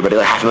ridiculous to everybody,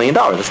 like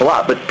 $500,000, that's a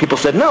lot. But people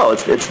said, no,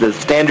 it's the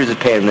standards that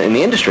pay in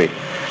the industry.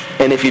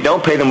 And if you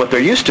don't pay them what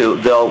they're used to,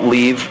 they'll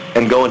leave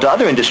and go into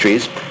other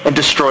industries and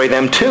destroy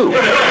them too.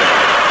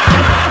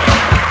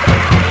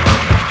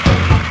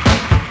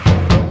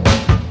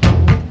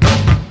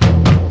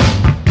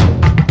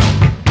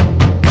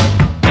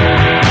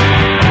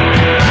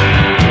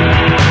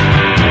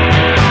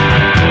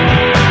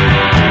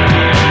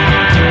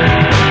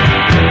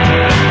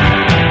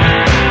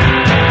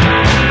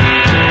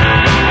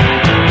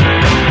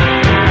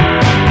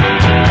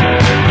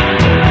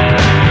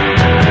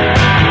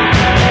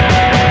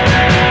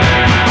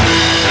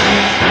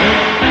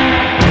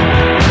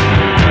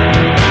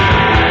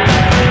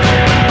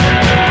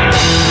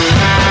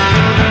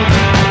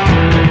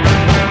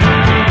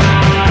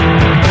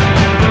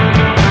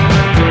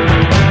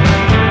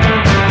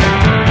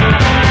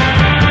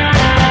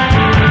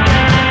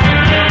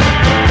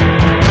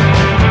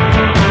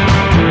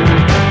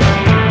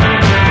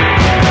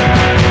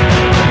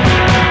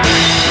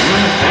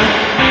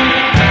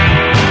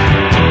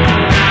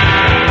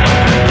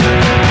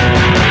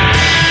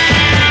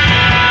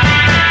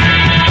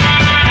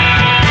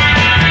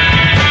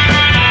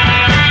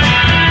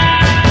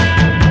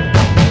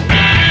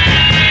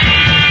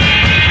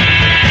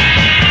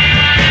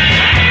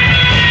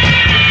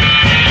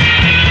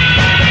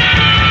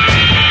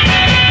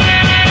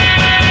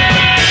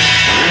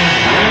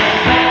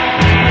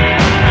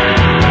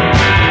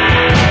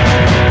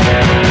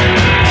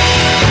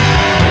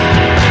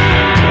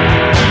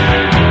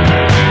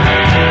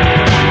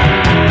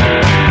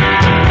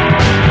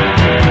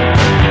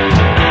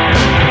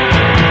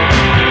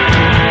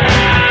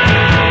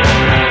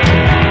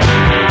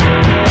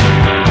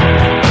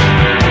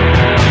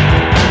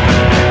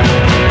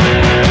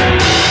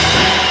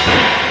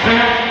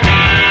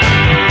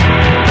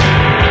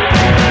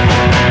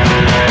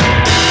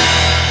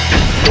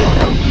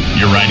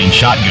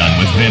 Shotgun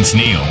with Vince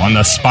Neil on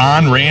the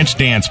Spawn Ranch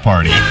Dance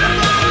Party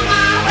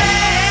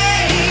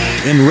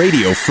in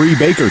Radio Free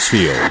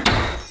Bakersfield.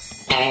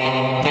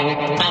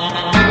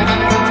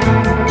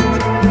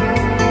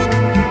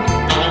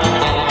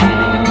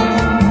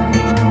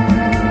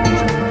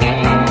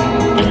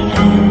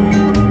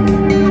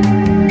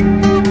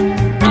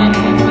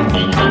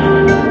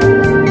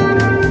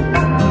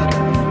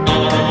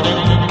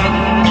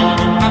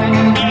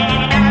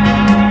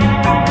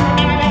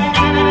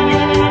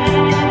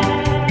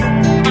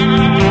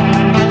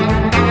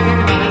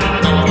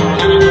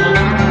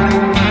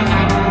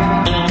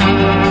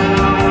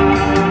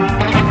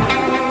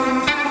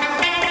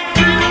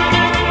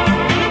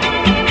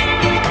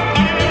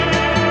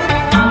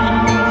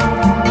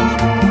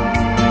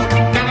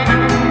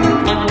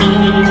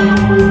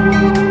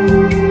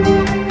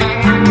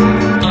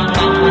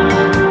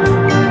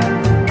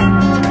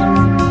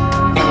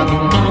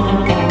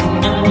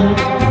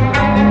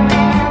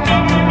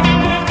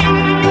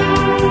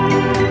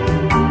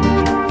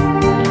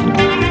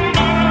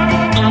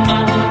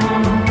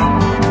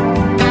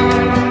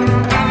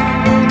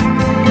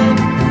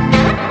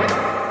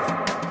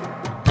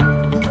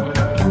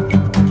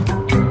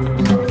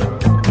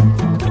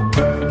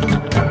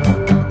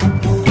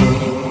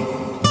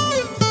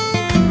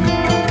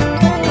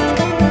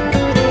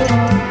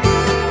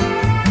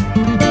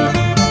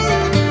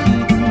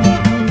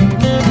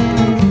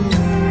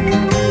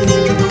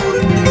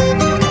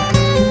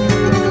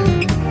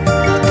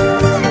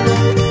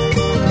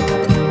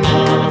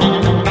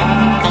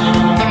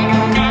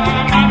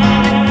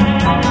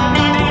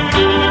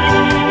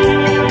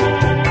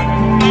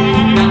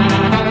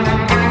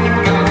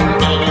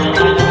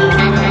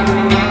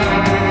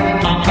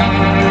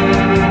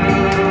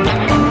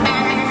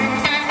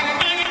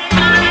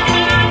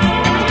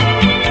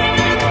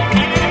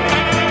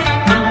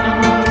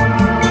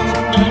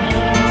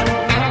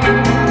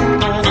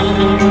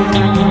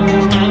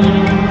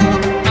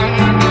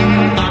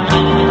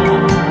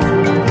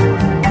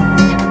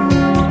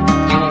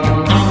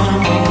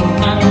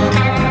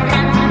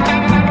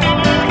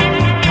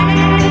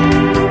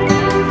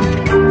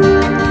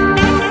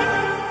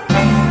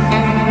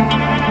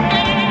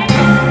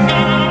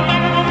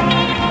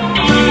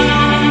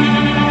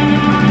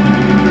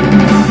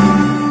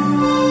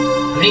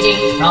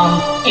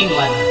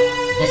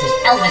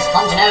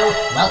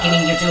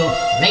 Welcoming you to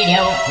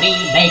Radio Free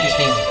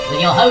Bakersfield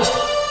with your host,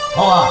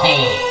 Jorge.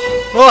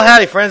 Well,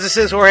 howdy, friends. This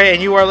is Jorge,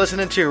 and you are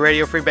listening to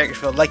Radio Free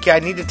Bakersfield. I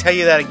need to tell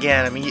you that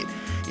again. I mean,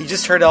 you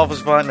just heard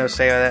Elvis Bontno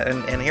say that,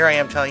 and here I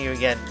am telling you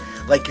again,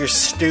 you're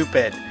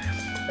stupid.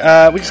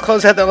 We just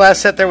closed out the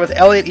last set there with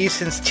Elliot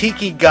Easton's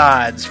Tiki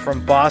Gods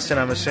from Boston,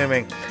 I'm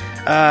assuming.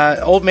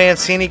 Old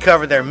Mancini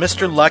covered there,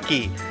 Mr.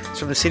 Lucky. It's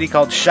from the CD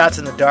called Shots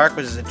in the Dark,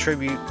 which is a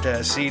tribute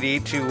CD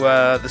to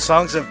the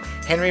songs of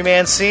Henry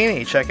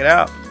Mancini. Check it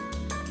out.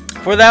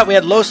 Before that, we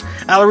had Los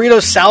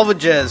Alaridos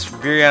Salvajes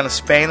from Viriana,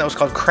 Spain. That was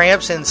called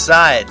Cramps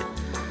Inside,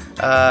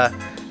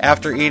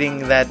 after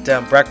eating that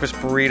breakfast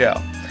burrito.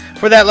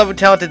 For that, Love and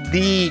Talented,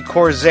 the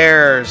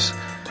Corsairs.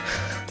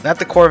 Not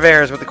the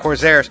Corvairs, but the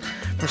Corsairs.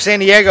 From San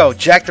Diego,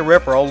 Jack the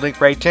Ripper, old Link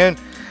Ray tune.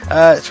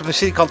 It's from the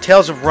CD called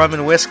Tales of Rum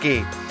and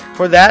Whiskey.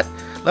 For that,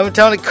 Love and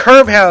Talented,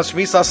 Curb House from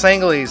East Los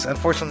Angeles.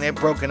 Unfortunately, they've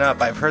broken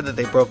up. I've heard that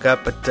they broke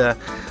up, but I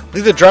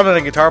believe the drummer and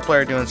the guitar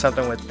player are doing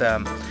something with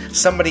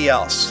somebody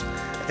else.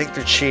 I think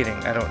they're cheating.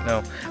 I don't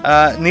know.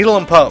 Needle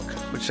and Poke,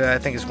 which I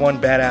think is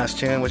one badass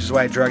tune, which is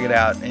why I drug it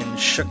out and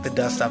shook the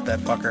dust off that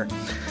fucker.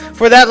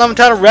 For that, Love and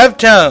Talented, Rev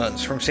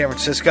Tones from San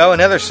Francisco.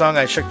 Another song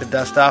I shook the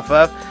dust off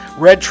of.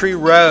 Red Tree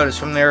Road is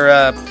from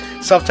their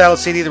self-titled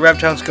CD, The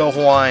Rev Tones Go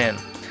Hawaiian.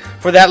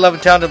 For that, Love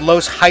and Talented,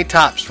 Los High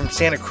Tops from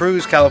Santa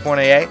Cruz,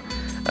 California.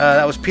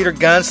 That was Peter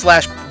Gunn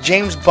 /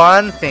 James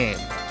Bond theme.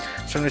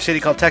 It's from their CD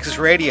called Texas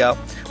Radio.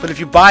 But if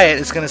you buy it,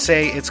 it's going to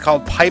say it's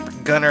called Pipe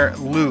Gunner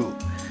Lou.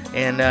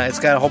 And it's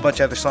got a whole bunch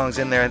of other songs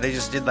in there. They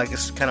just did like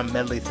this kind of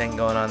medley thing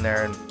going on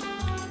there.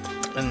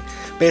 And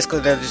basically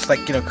they're just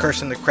like, you know,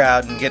 cursing the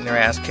crowd and getting their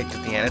ass kicked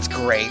at the end. It's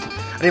great.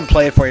 I didn't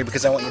play it for you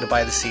because I want you to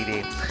buy the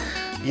CD.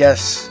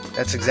 Yes,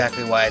 that's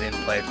exactly why I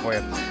didn't play it for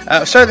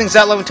you. Starting things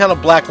out, Love and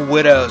Talented, Black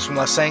Widows from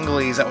Los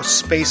Angeles. That was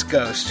Space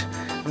Ghost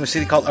from a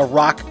CD called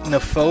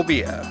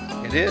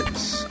Arachnophobia. It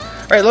is.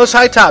 Alright, Los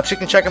High Tops. You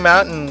can check them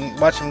out and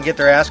watch them get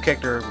their ass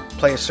kicked or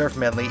play a surf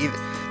medley.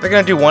 They're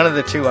going to do one of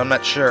the two. I'm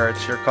not sure.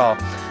 It's your call.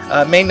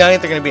 May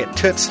 9th, they're going to be at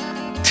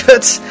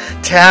Toots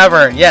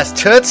Tavern. Yes,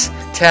 Toots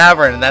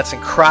Tavern. And that's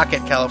in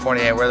Crockett,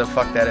 California. Where the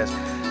fuck that is.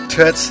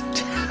 Toots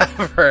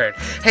Tavern.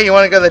 Hey, you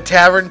want to go to the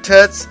tavern,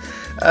 Toots?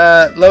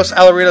 Los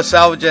Alaridos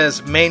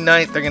Salvajes, May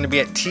 9th, they're going to be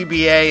at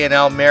TBA in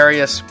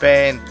Almeria,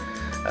 Spain.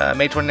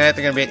 May 29th,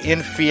 they're going to be at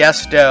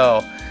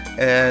Infiesto,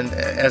 and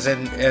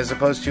as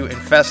opposed to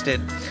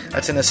Infested.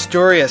 That's in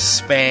Asturias,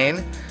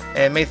 Spain.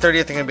 And May 30th,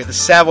 they're going to be at the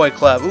Savoy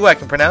Club. Ooh, I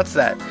can pronounce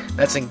that.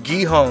 That's in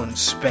Gijón,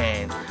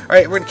 Spain. All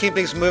right, we're going to keep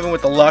things moving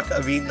with the luck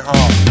of Eaton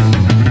Hall.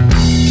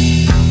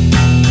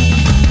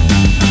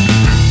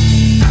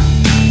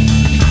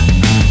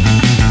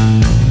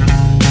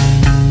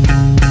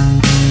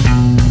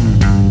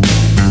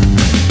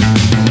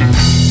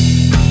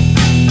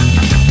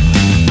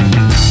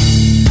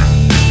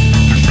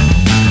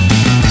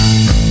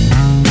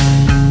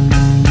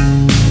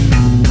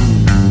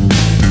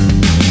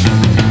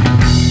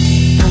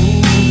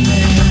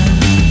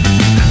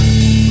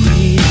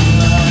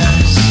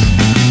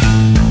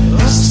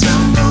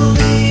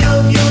 Assembly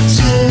of your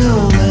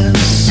tale.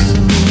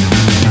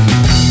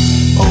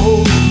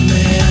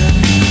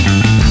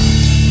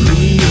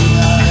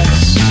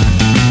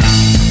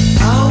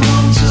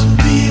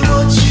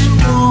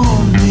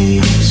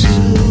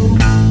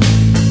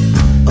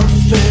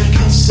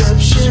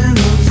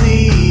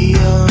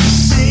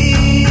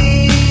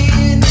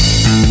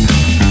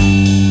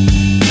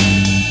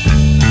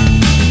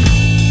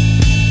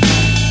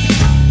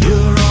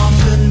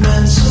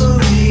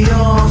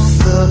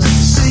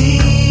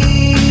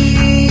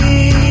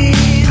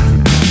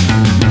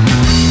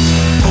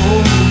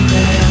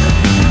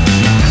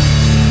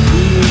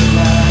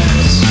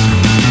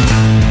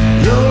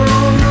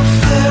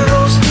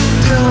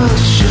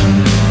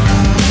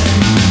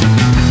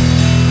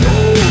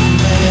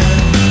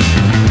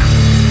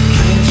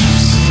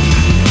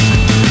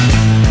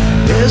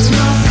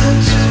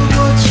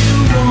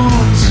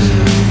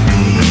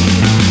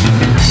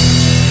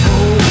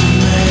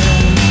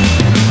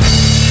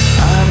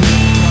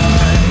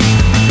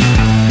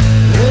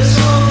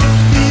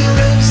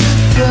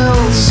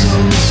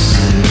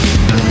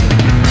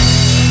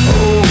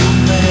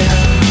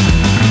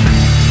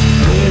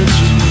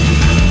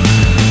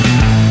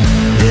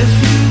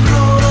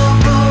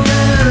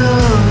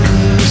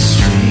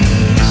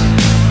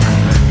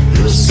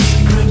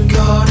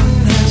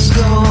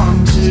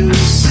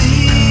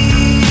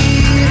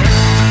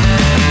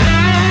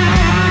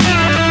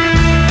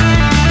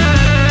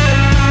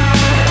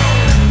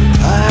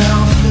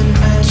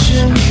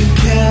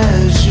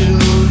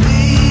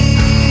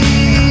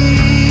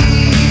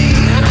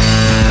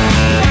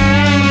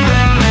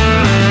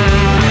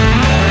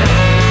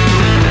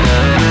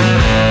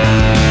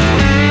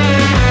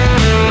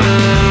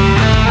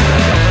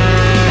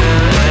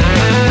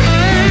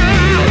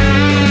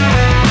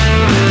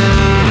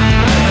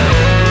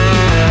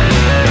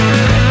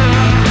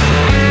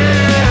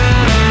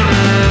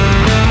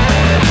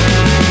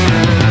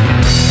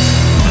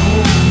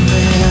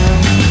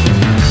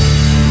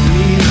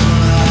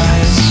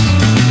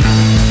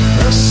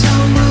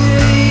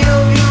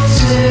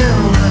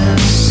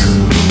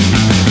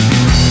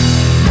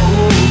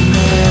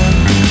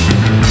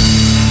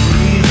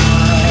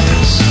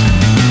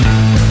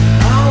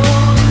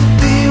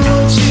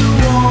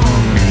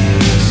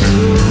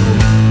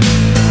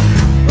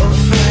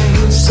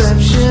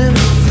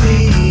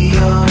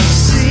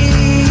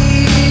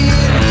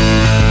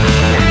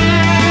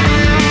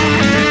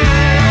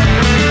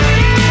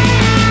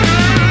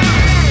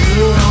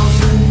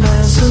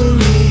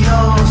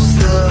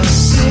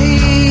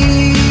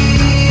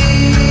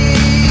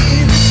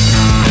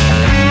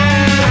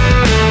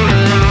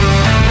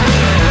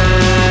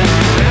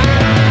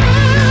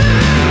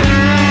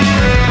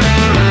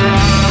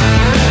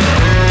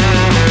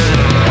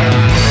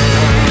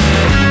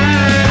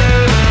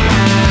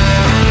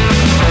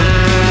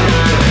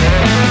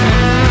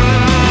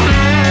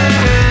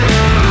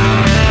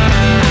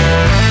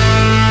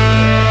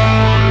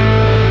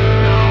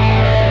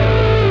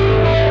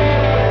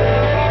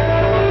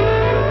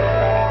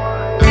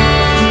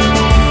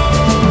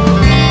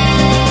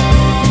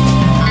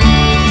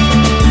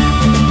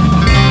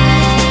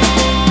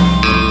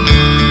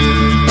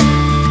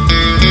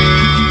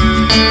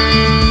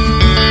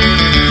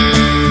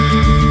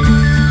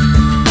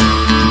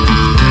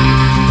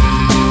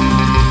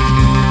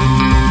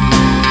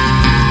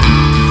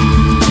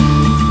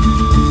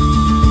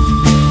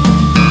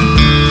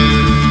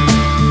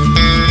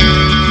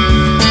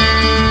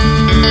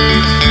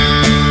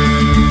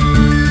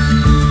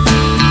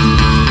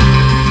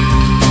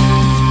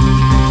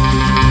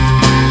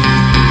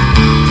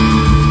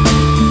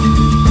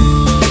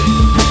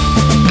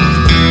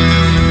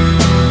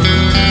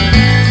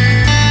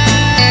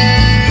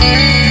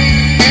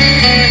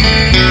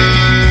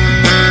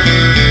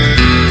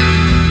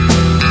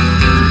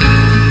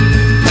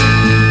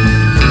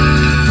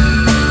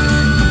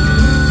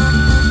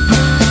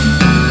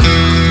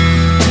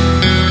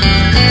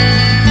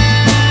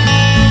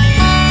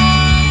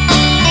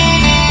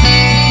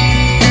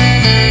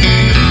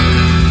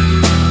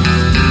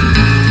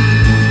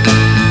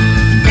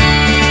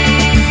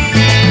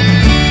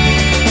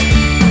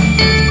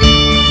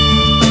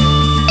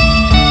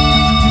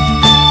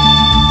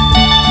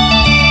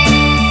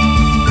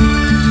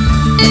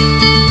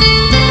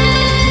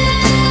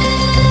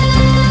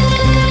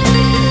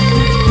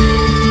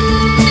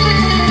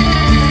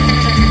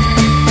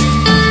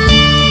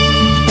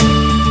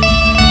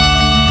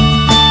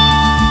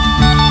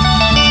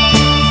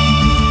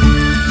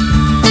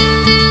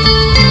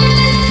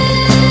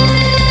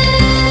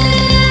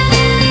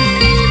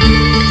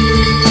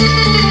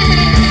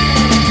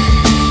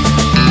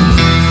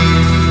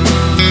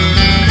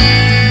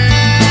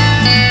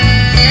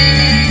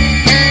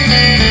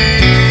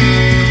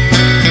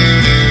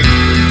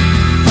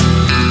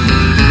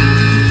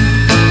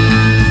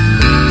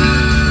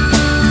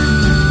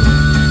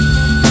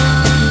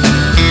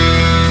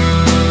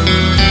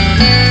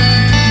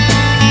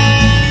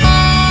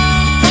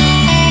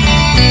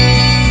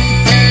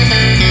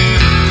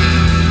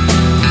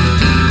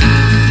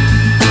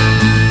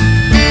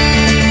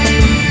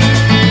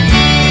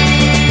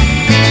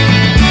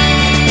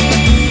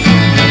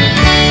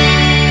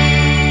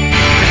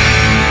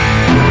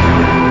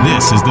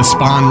 This is the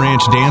Spawn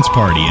Ranch Dance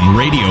Party in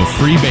Radio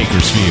Free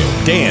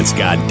Bakersfield. Dance,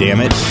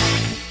 goddammit.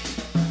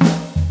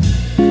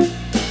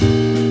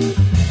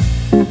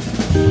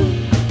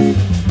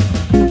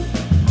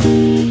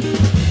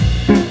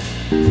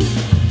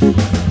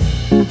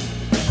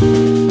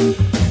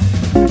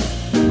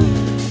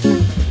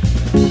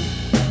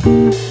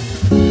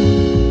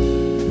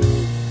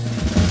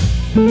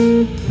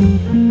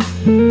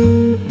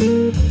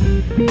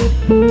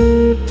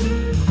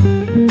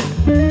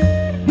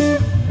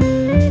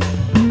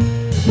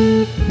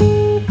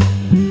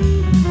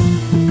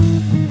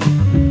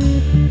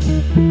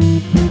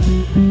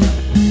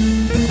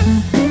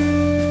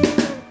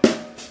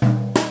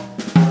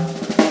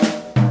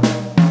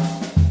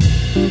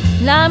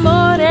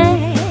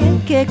 L'amore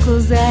che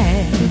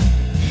cos'è?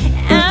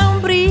 È un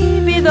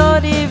brivido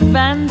di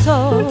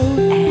vento,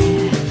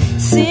 è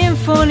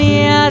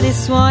sinfonia di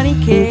suoni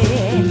che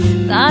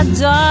dà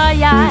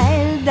gioia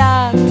e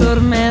dà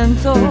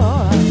tormento.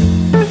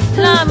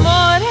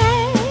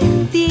 L'amore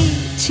ti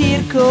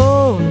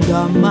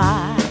circonda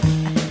ma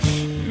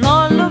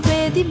non lo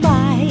vedi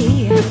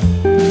mai,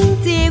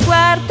 ti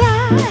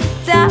guarda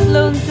da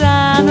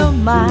lontano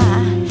ma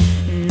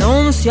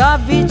non si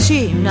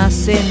avvicina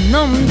se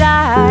non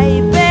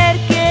dai,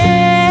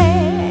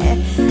 perché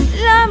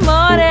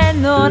l'amore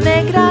non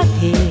è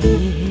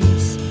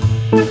gratis,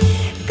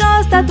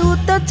 costa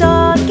tutto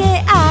ciò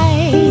che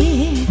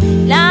hai.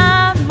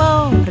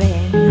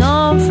 L'amore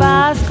non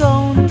fa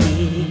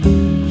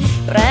sconti,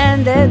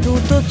 prende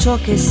tutto ciò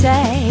che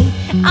sei,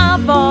 a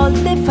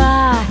volte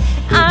fa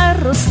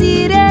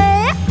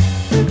arrossire,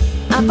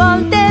 a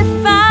volte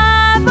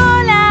fa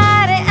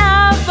volare,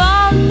 a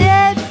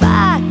volte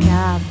fa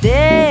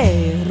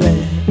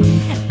cadere,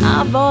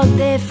 a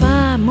volte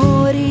fa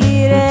morire.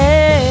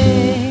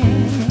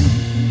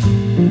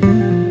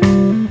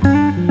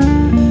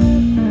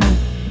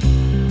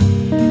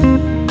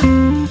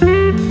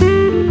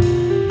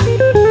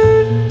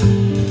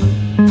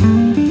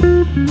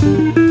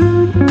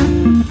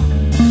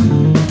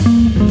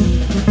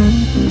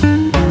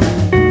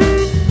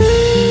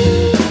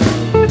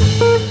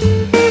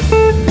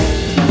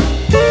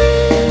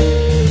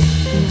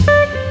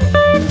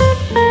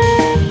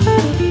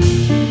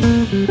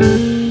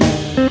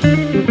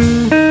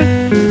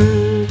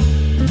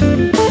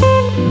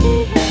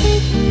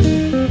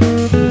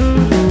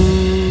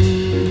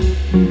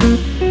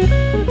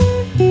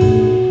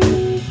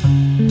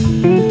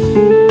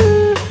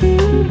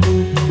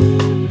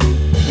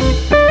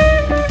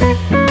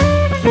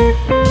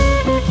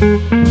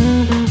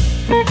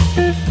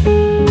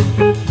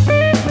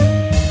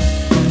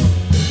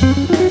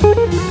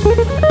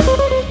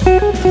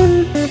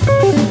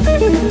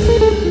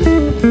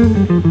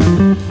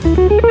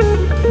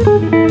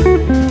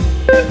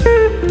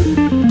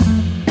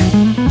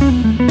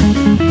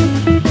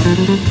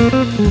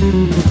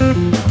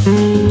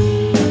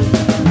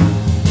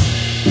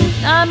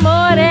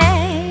 Amore,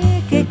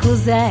 che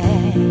cos'è?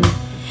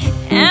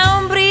 È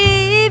un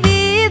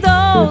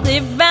brivido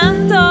di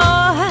vento,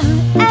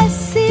 è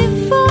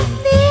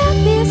sinfonia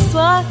di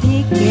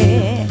suoni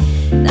che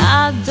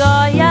dà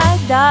gioia e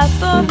dà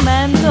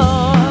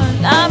tormento.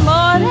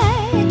 L'amore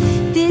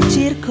ti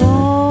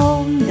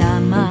circonda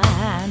ma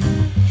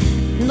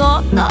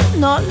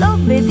non lo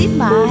vedi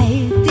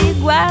mai, ti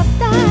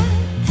guarda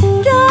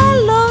da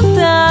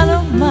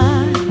lontano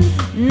ma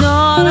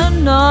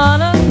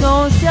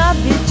non si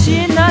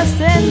avvicina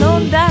se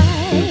non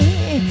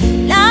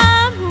dai.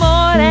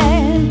 L'amore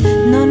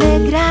non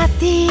è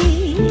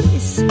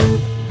gratis,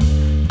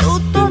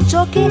 tutto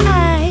ciò che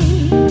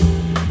hai.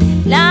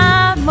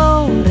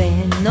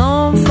 L'amore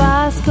non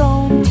fa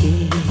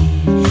sconti,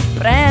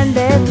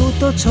 prende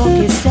tutto ciò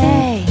che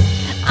sei,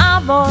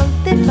 a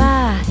volte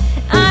fa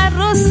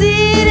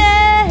arrossire,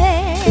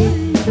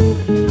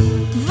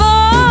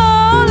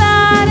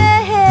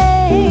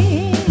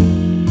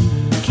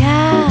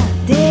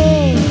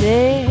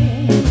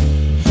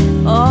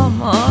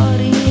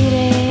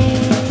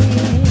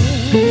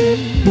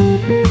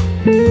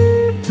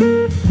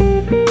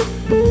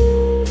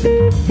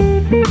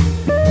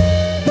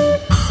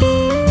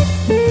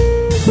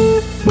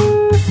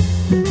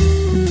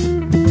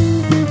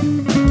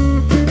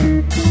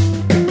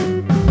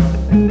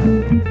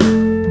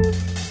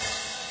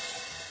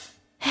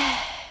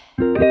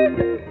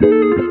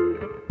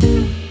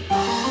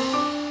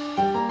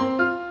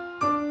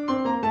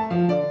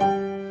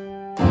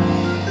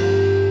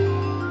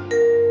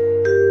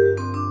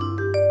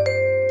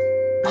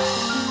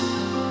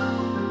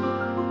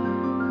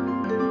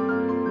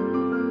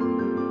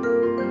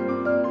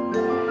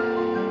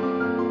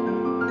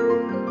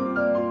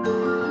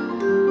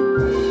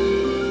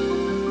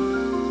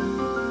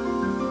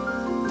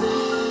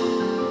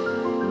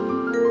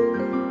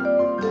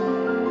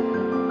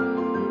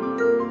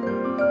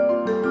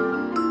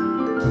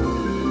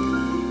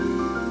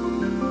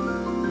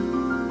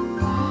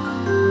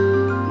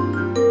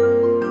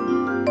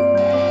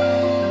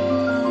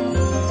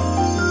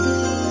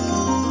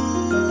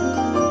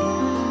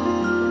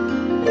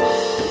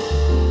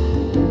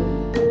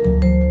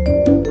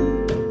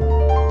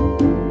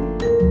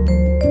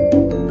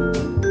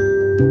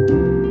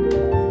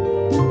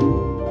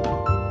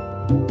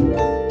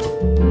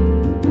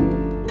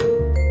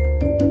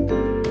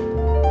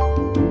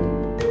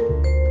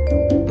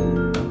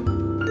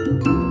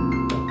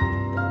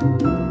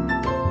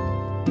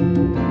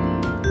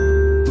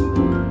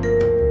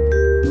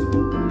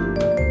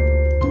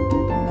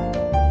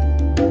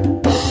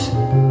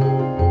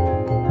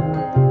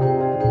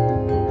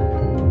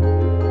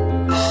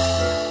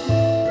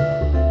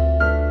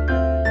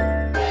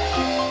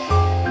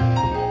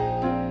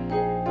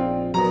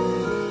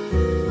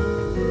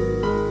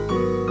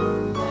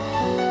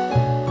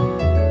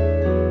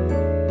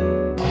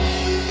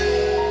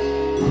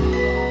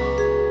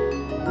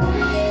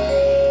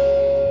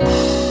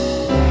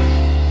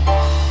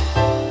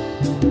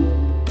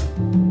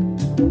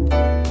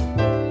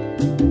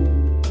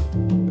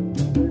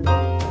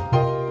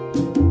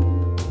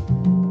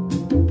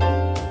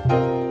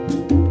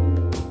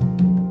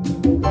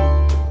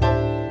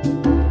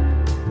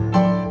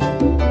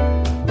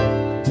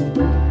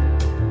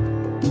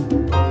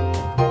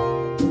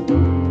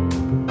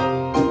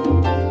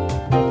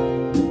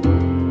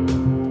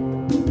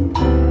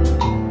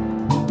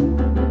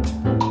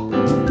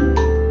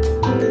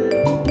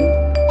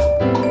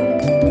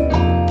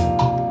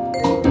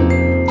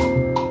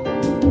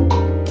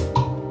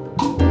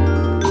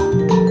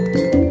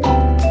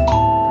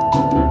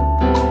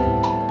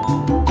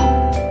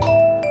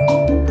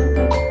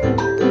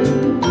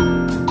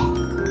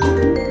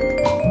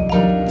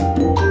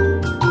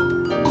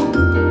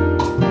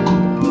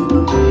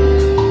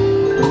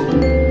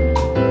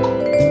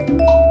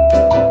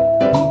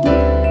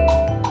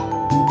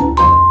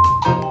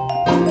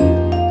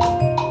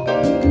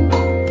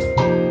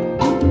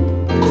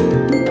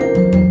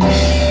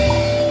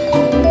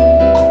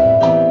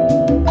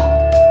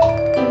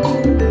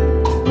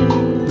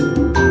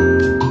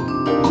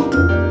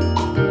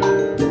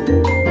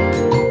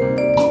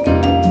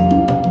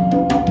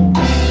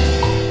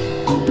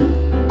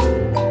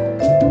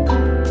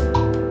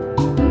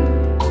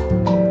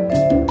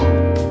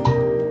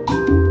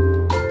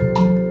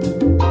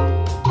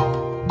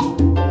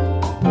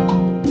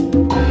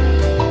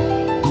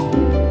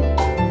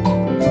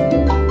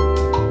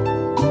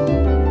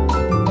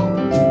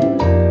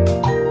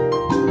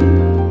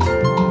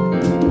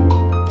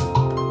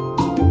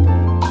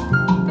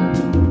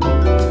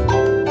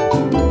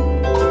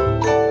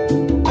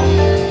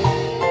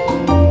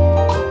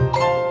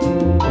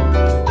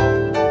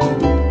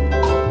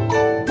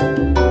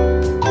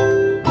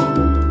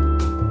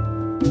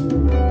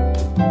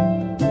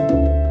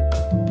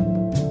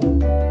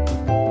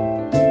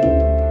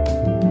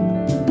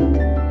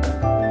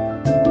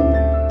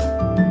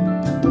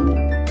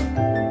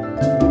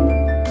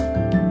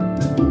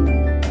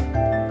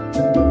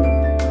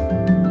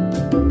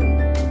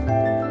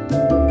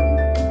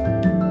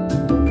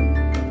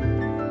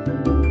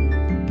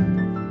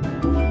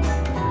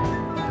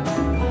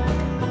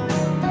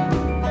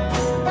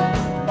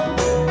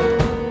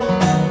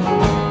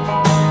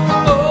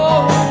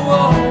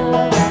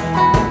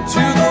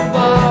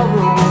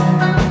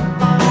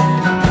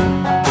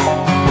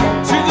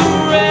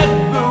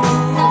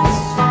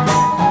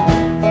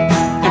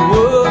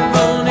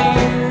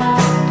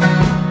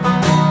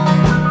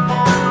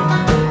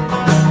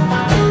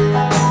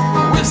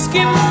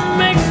 Whiskey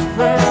makes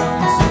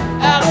friends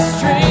out of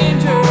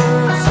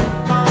strangers,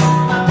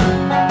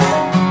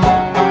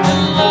 and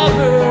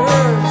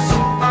lovers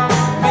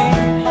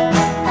meet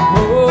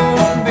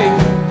over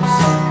beers.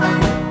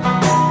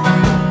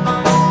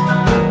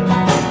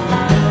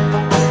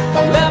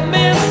 Let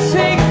me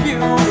take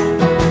you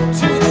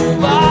to the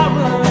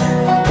barroom.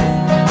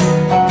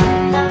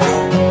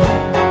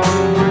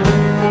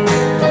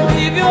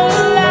 Leave your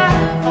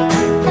life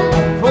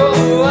for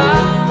a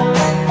while.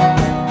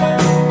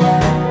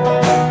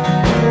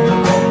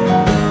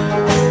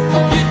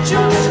 Get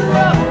your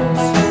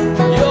troubles,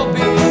 you'll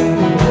be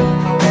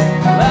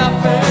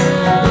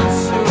laughing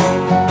soon.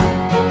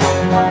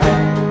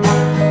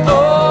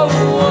 Oh,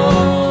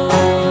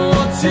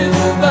 to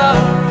the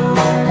barroom.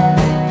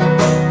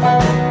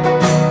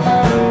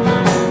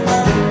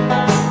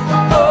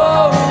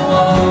 Oh,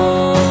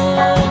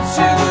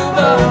 to the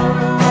barroom.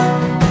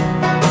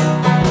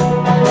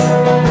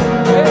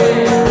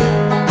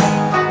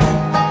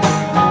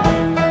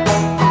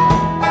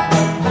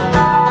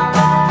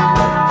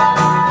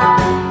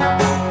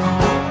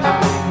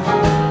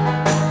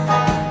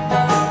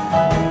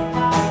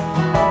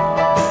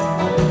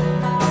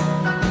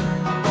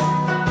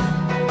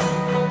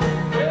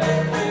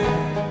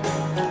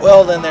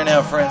 Well, then there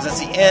now, friends. That's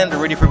the end of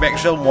Radio Free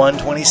Bakersfield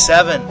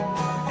 127.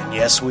 And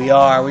yes, we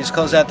are. We just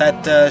closed out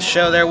that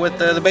show there with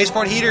the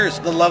Baseboard Heaters,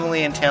 the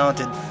lovely and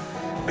talented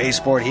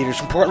Baseboard Heaters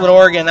from Portland,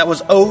 Oregon. That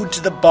was Ode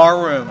to the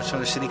Barroom. It's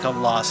from a city called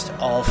Lost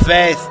All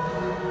Faith.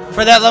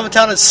 For that, love and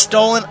talent is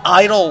Stolen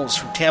Idols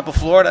from Tampa,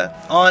 Florida,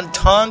 on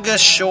Tonga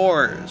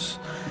Shores,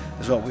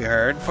 is what we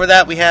heard. For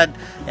that, we had,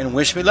 and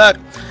wish me luck,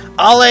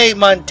 Ale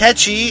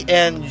Montecchi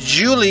and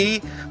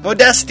Julie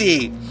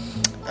Modesti.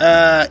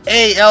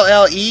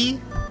 A-L-L-E,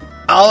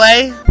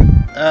 Ale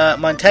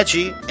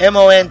Montecchi,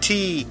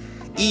 M-O-N-T-E-C-C-H-I,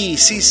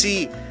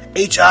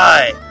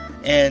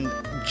 and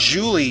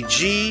Julie,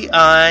 G-I-U-L-Y,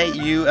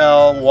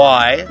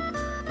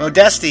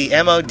 Modesti,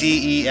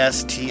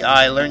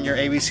 M-O-D-E-S-T-I. Learn your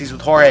ABCs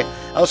with Jorge.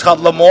 That was called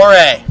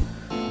L'Amore.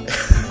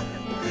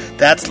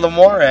 That's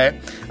L'Amore.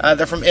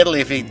 They're from Italy,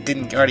 if you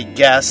didn't already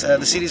guess.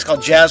 The CD is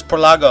called Jazz por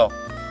Lago.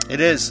 It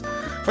is.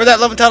 For that,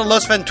 love and title,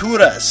 Los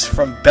Venturas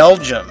from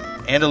Belgium.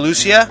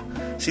 Andalusia.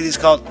 CD is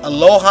called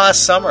Aloha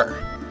Summer.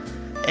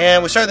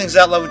 And we start things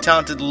out, love and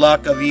talented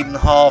Luck of Eden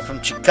Hall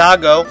from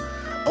Chicago.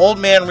 Old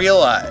Man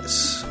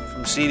Realize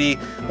from CD.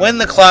 When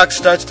the clock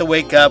starts to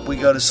wake up, we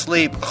go to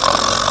sleep.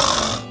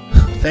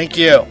 Thank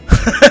you.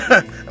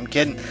 I'm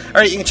kidding. All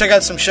right, you can check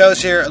out some shows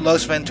here at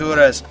Los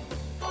Venturas.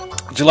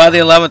 July the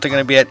 11th, they're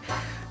going to be at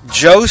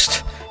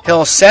Joost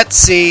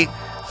Hilsetsi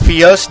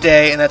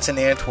Fioste, and that's in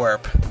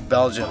Antwerp,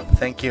 Belgium.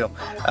 Thank you.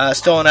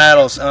 Stolen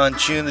Idols on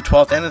June the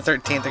 12th and the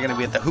 13th. They're going to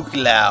be at the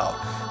Hukilau.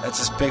 That's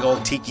this big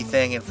old tiki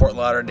thing in Fort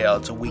Lauderdale.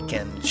 It's a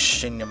weekend.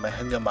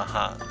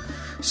 Shingamaha.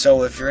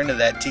 So if you're into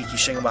that tiki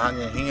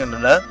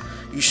shingamaha,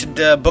 you should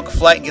book a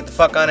flight and get the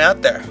fuck on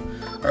out there.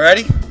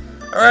 Alrighty?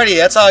 Alrighty,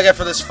 that's all I got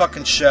for this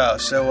fucking show.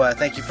 So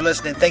thank you for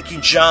listening. Thank you,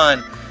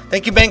 John.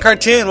 Thank you, Ben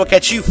Cartoon. We'll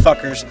catch you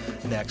fuckers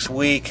next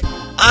week.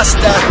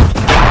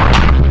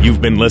 Hasta.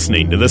 You've been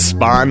listening to the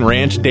Spawn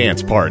Ranch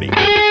Dance Party.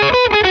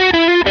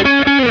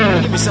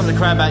 Give me something to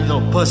cry about, you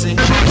little pussy.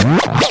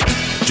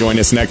 Join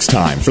us next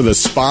time for the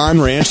Spawn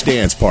Ranch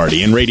Dance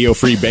Party in Radio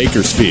Free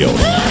Bakersfield.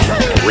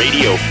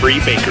 Radio Free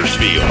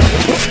Bakersfield.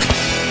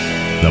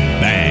 The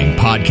Bang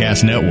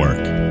Podcast Network.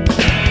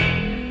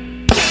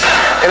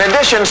 In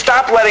addition,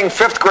 stop letting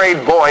 5th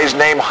grade boys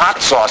name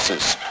hot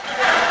sauces.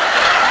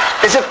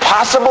 Is it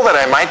possible that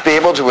I might be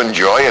able to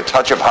enjoy a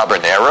touch of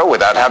habanero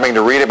without having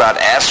to read about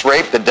ass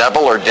rape, the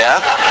devil, or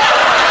death?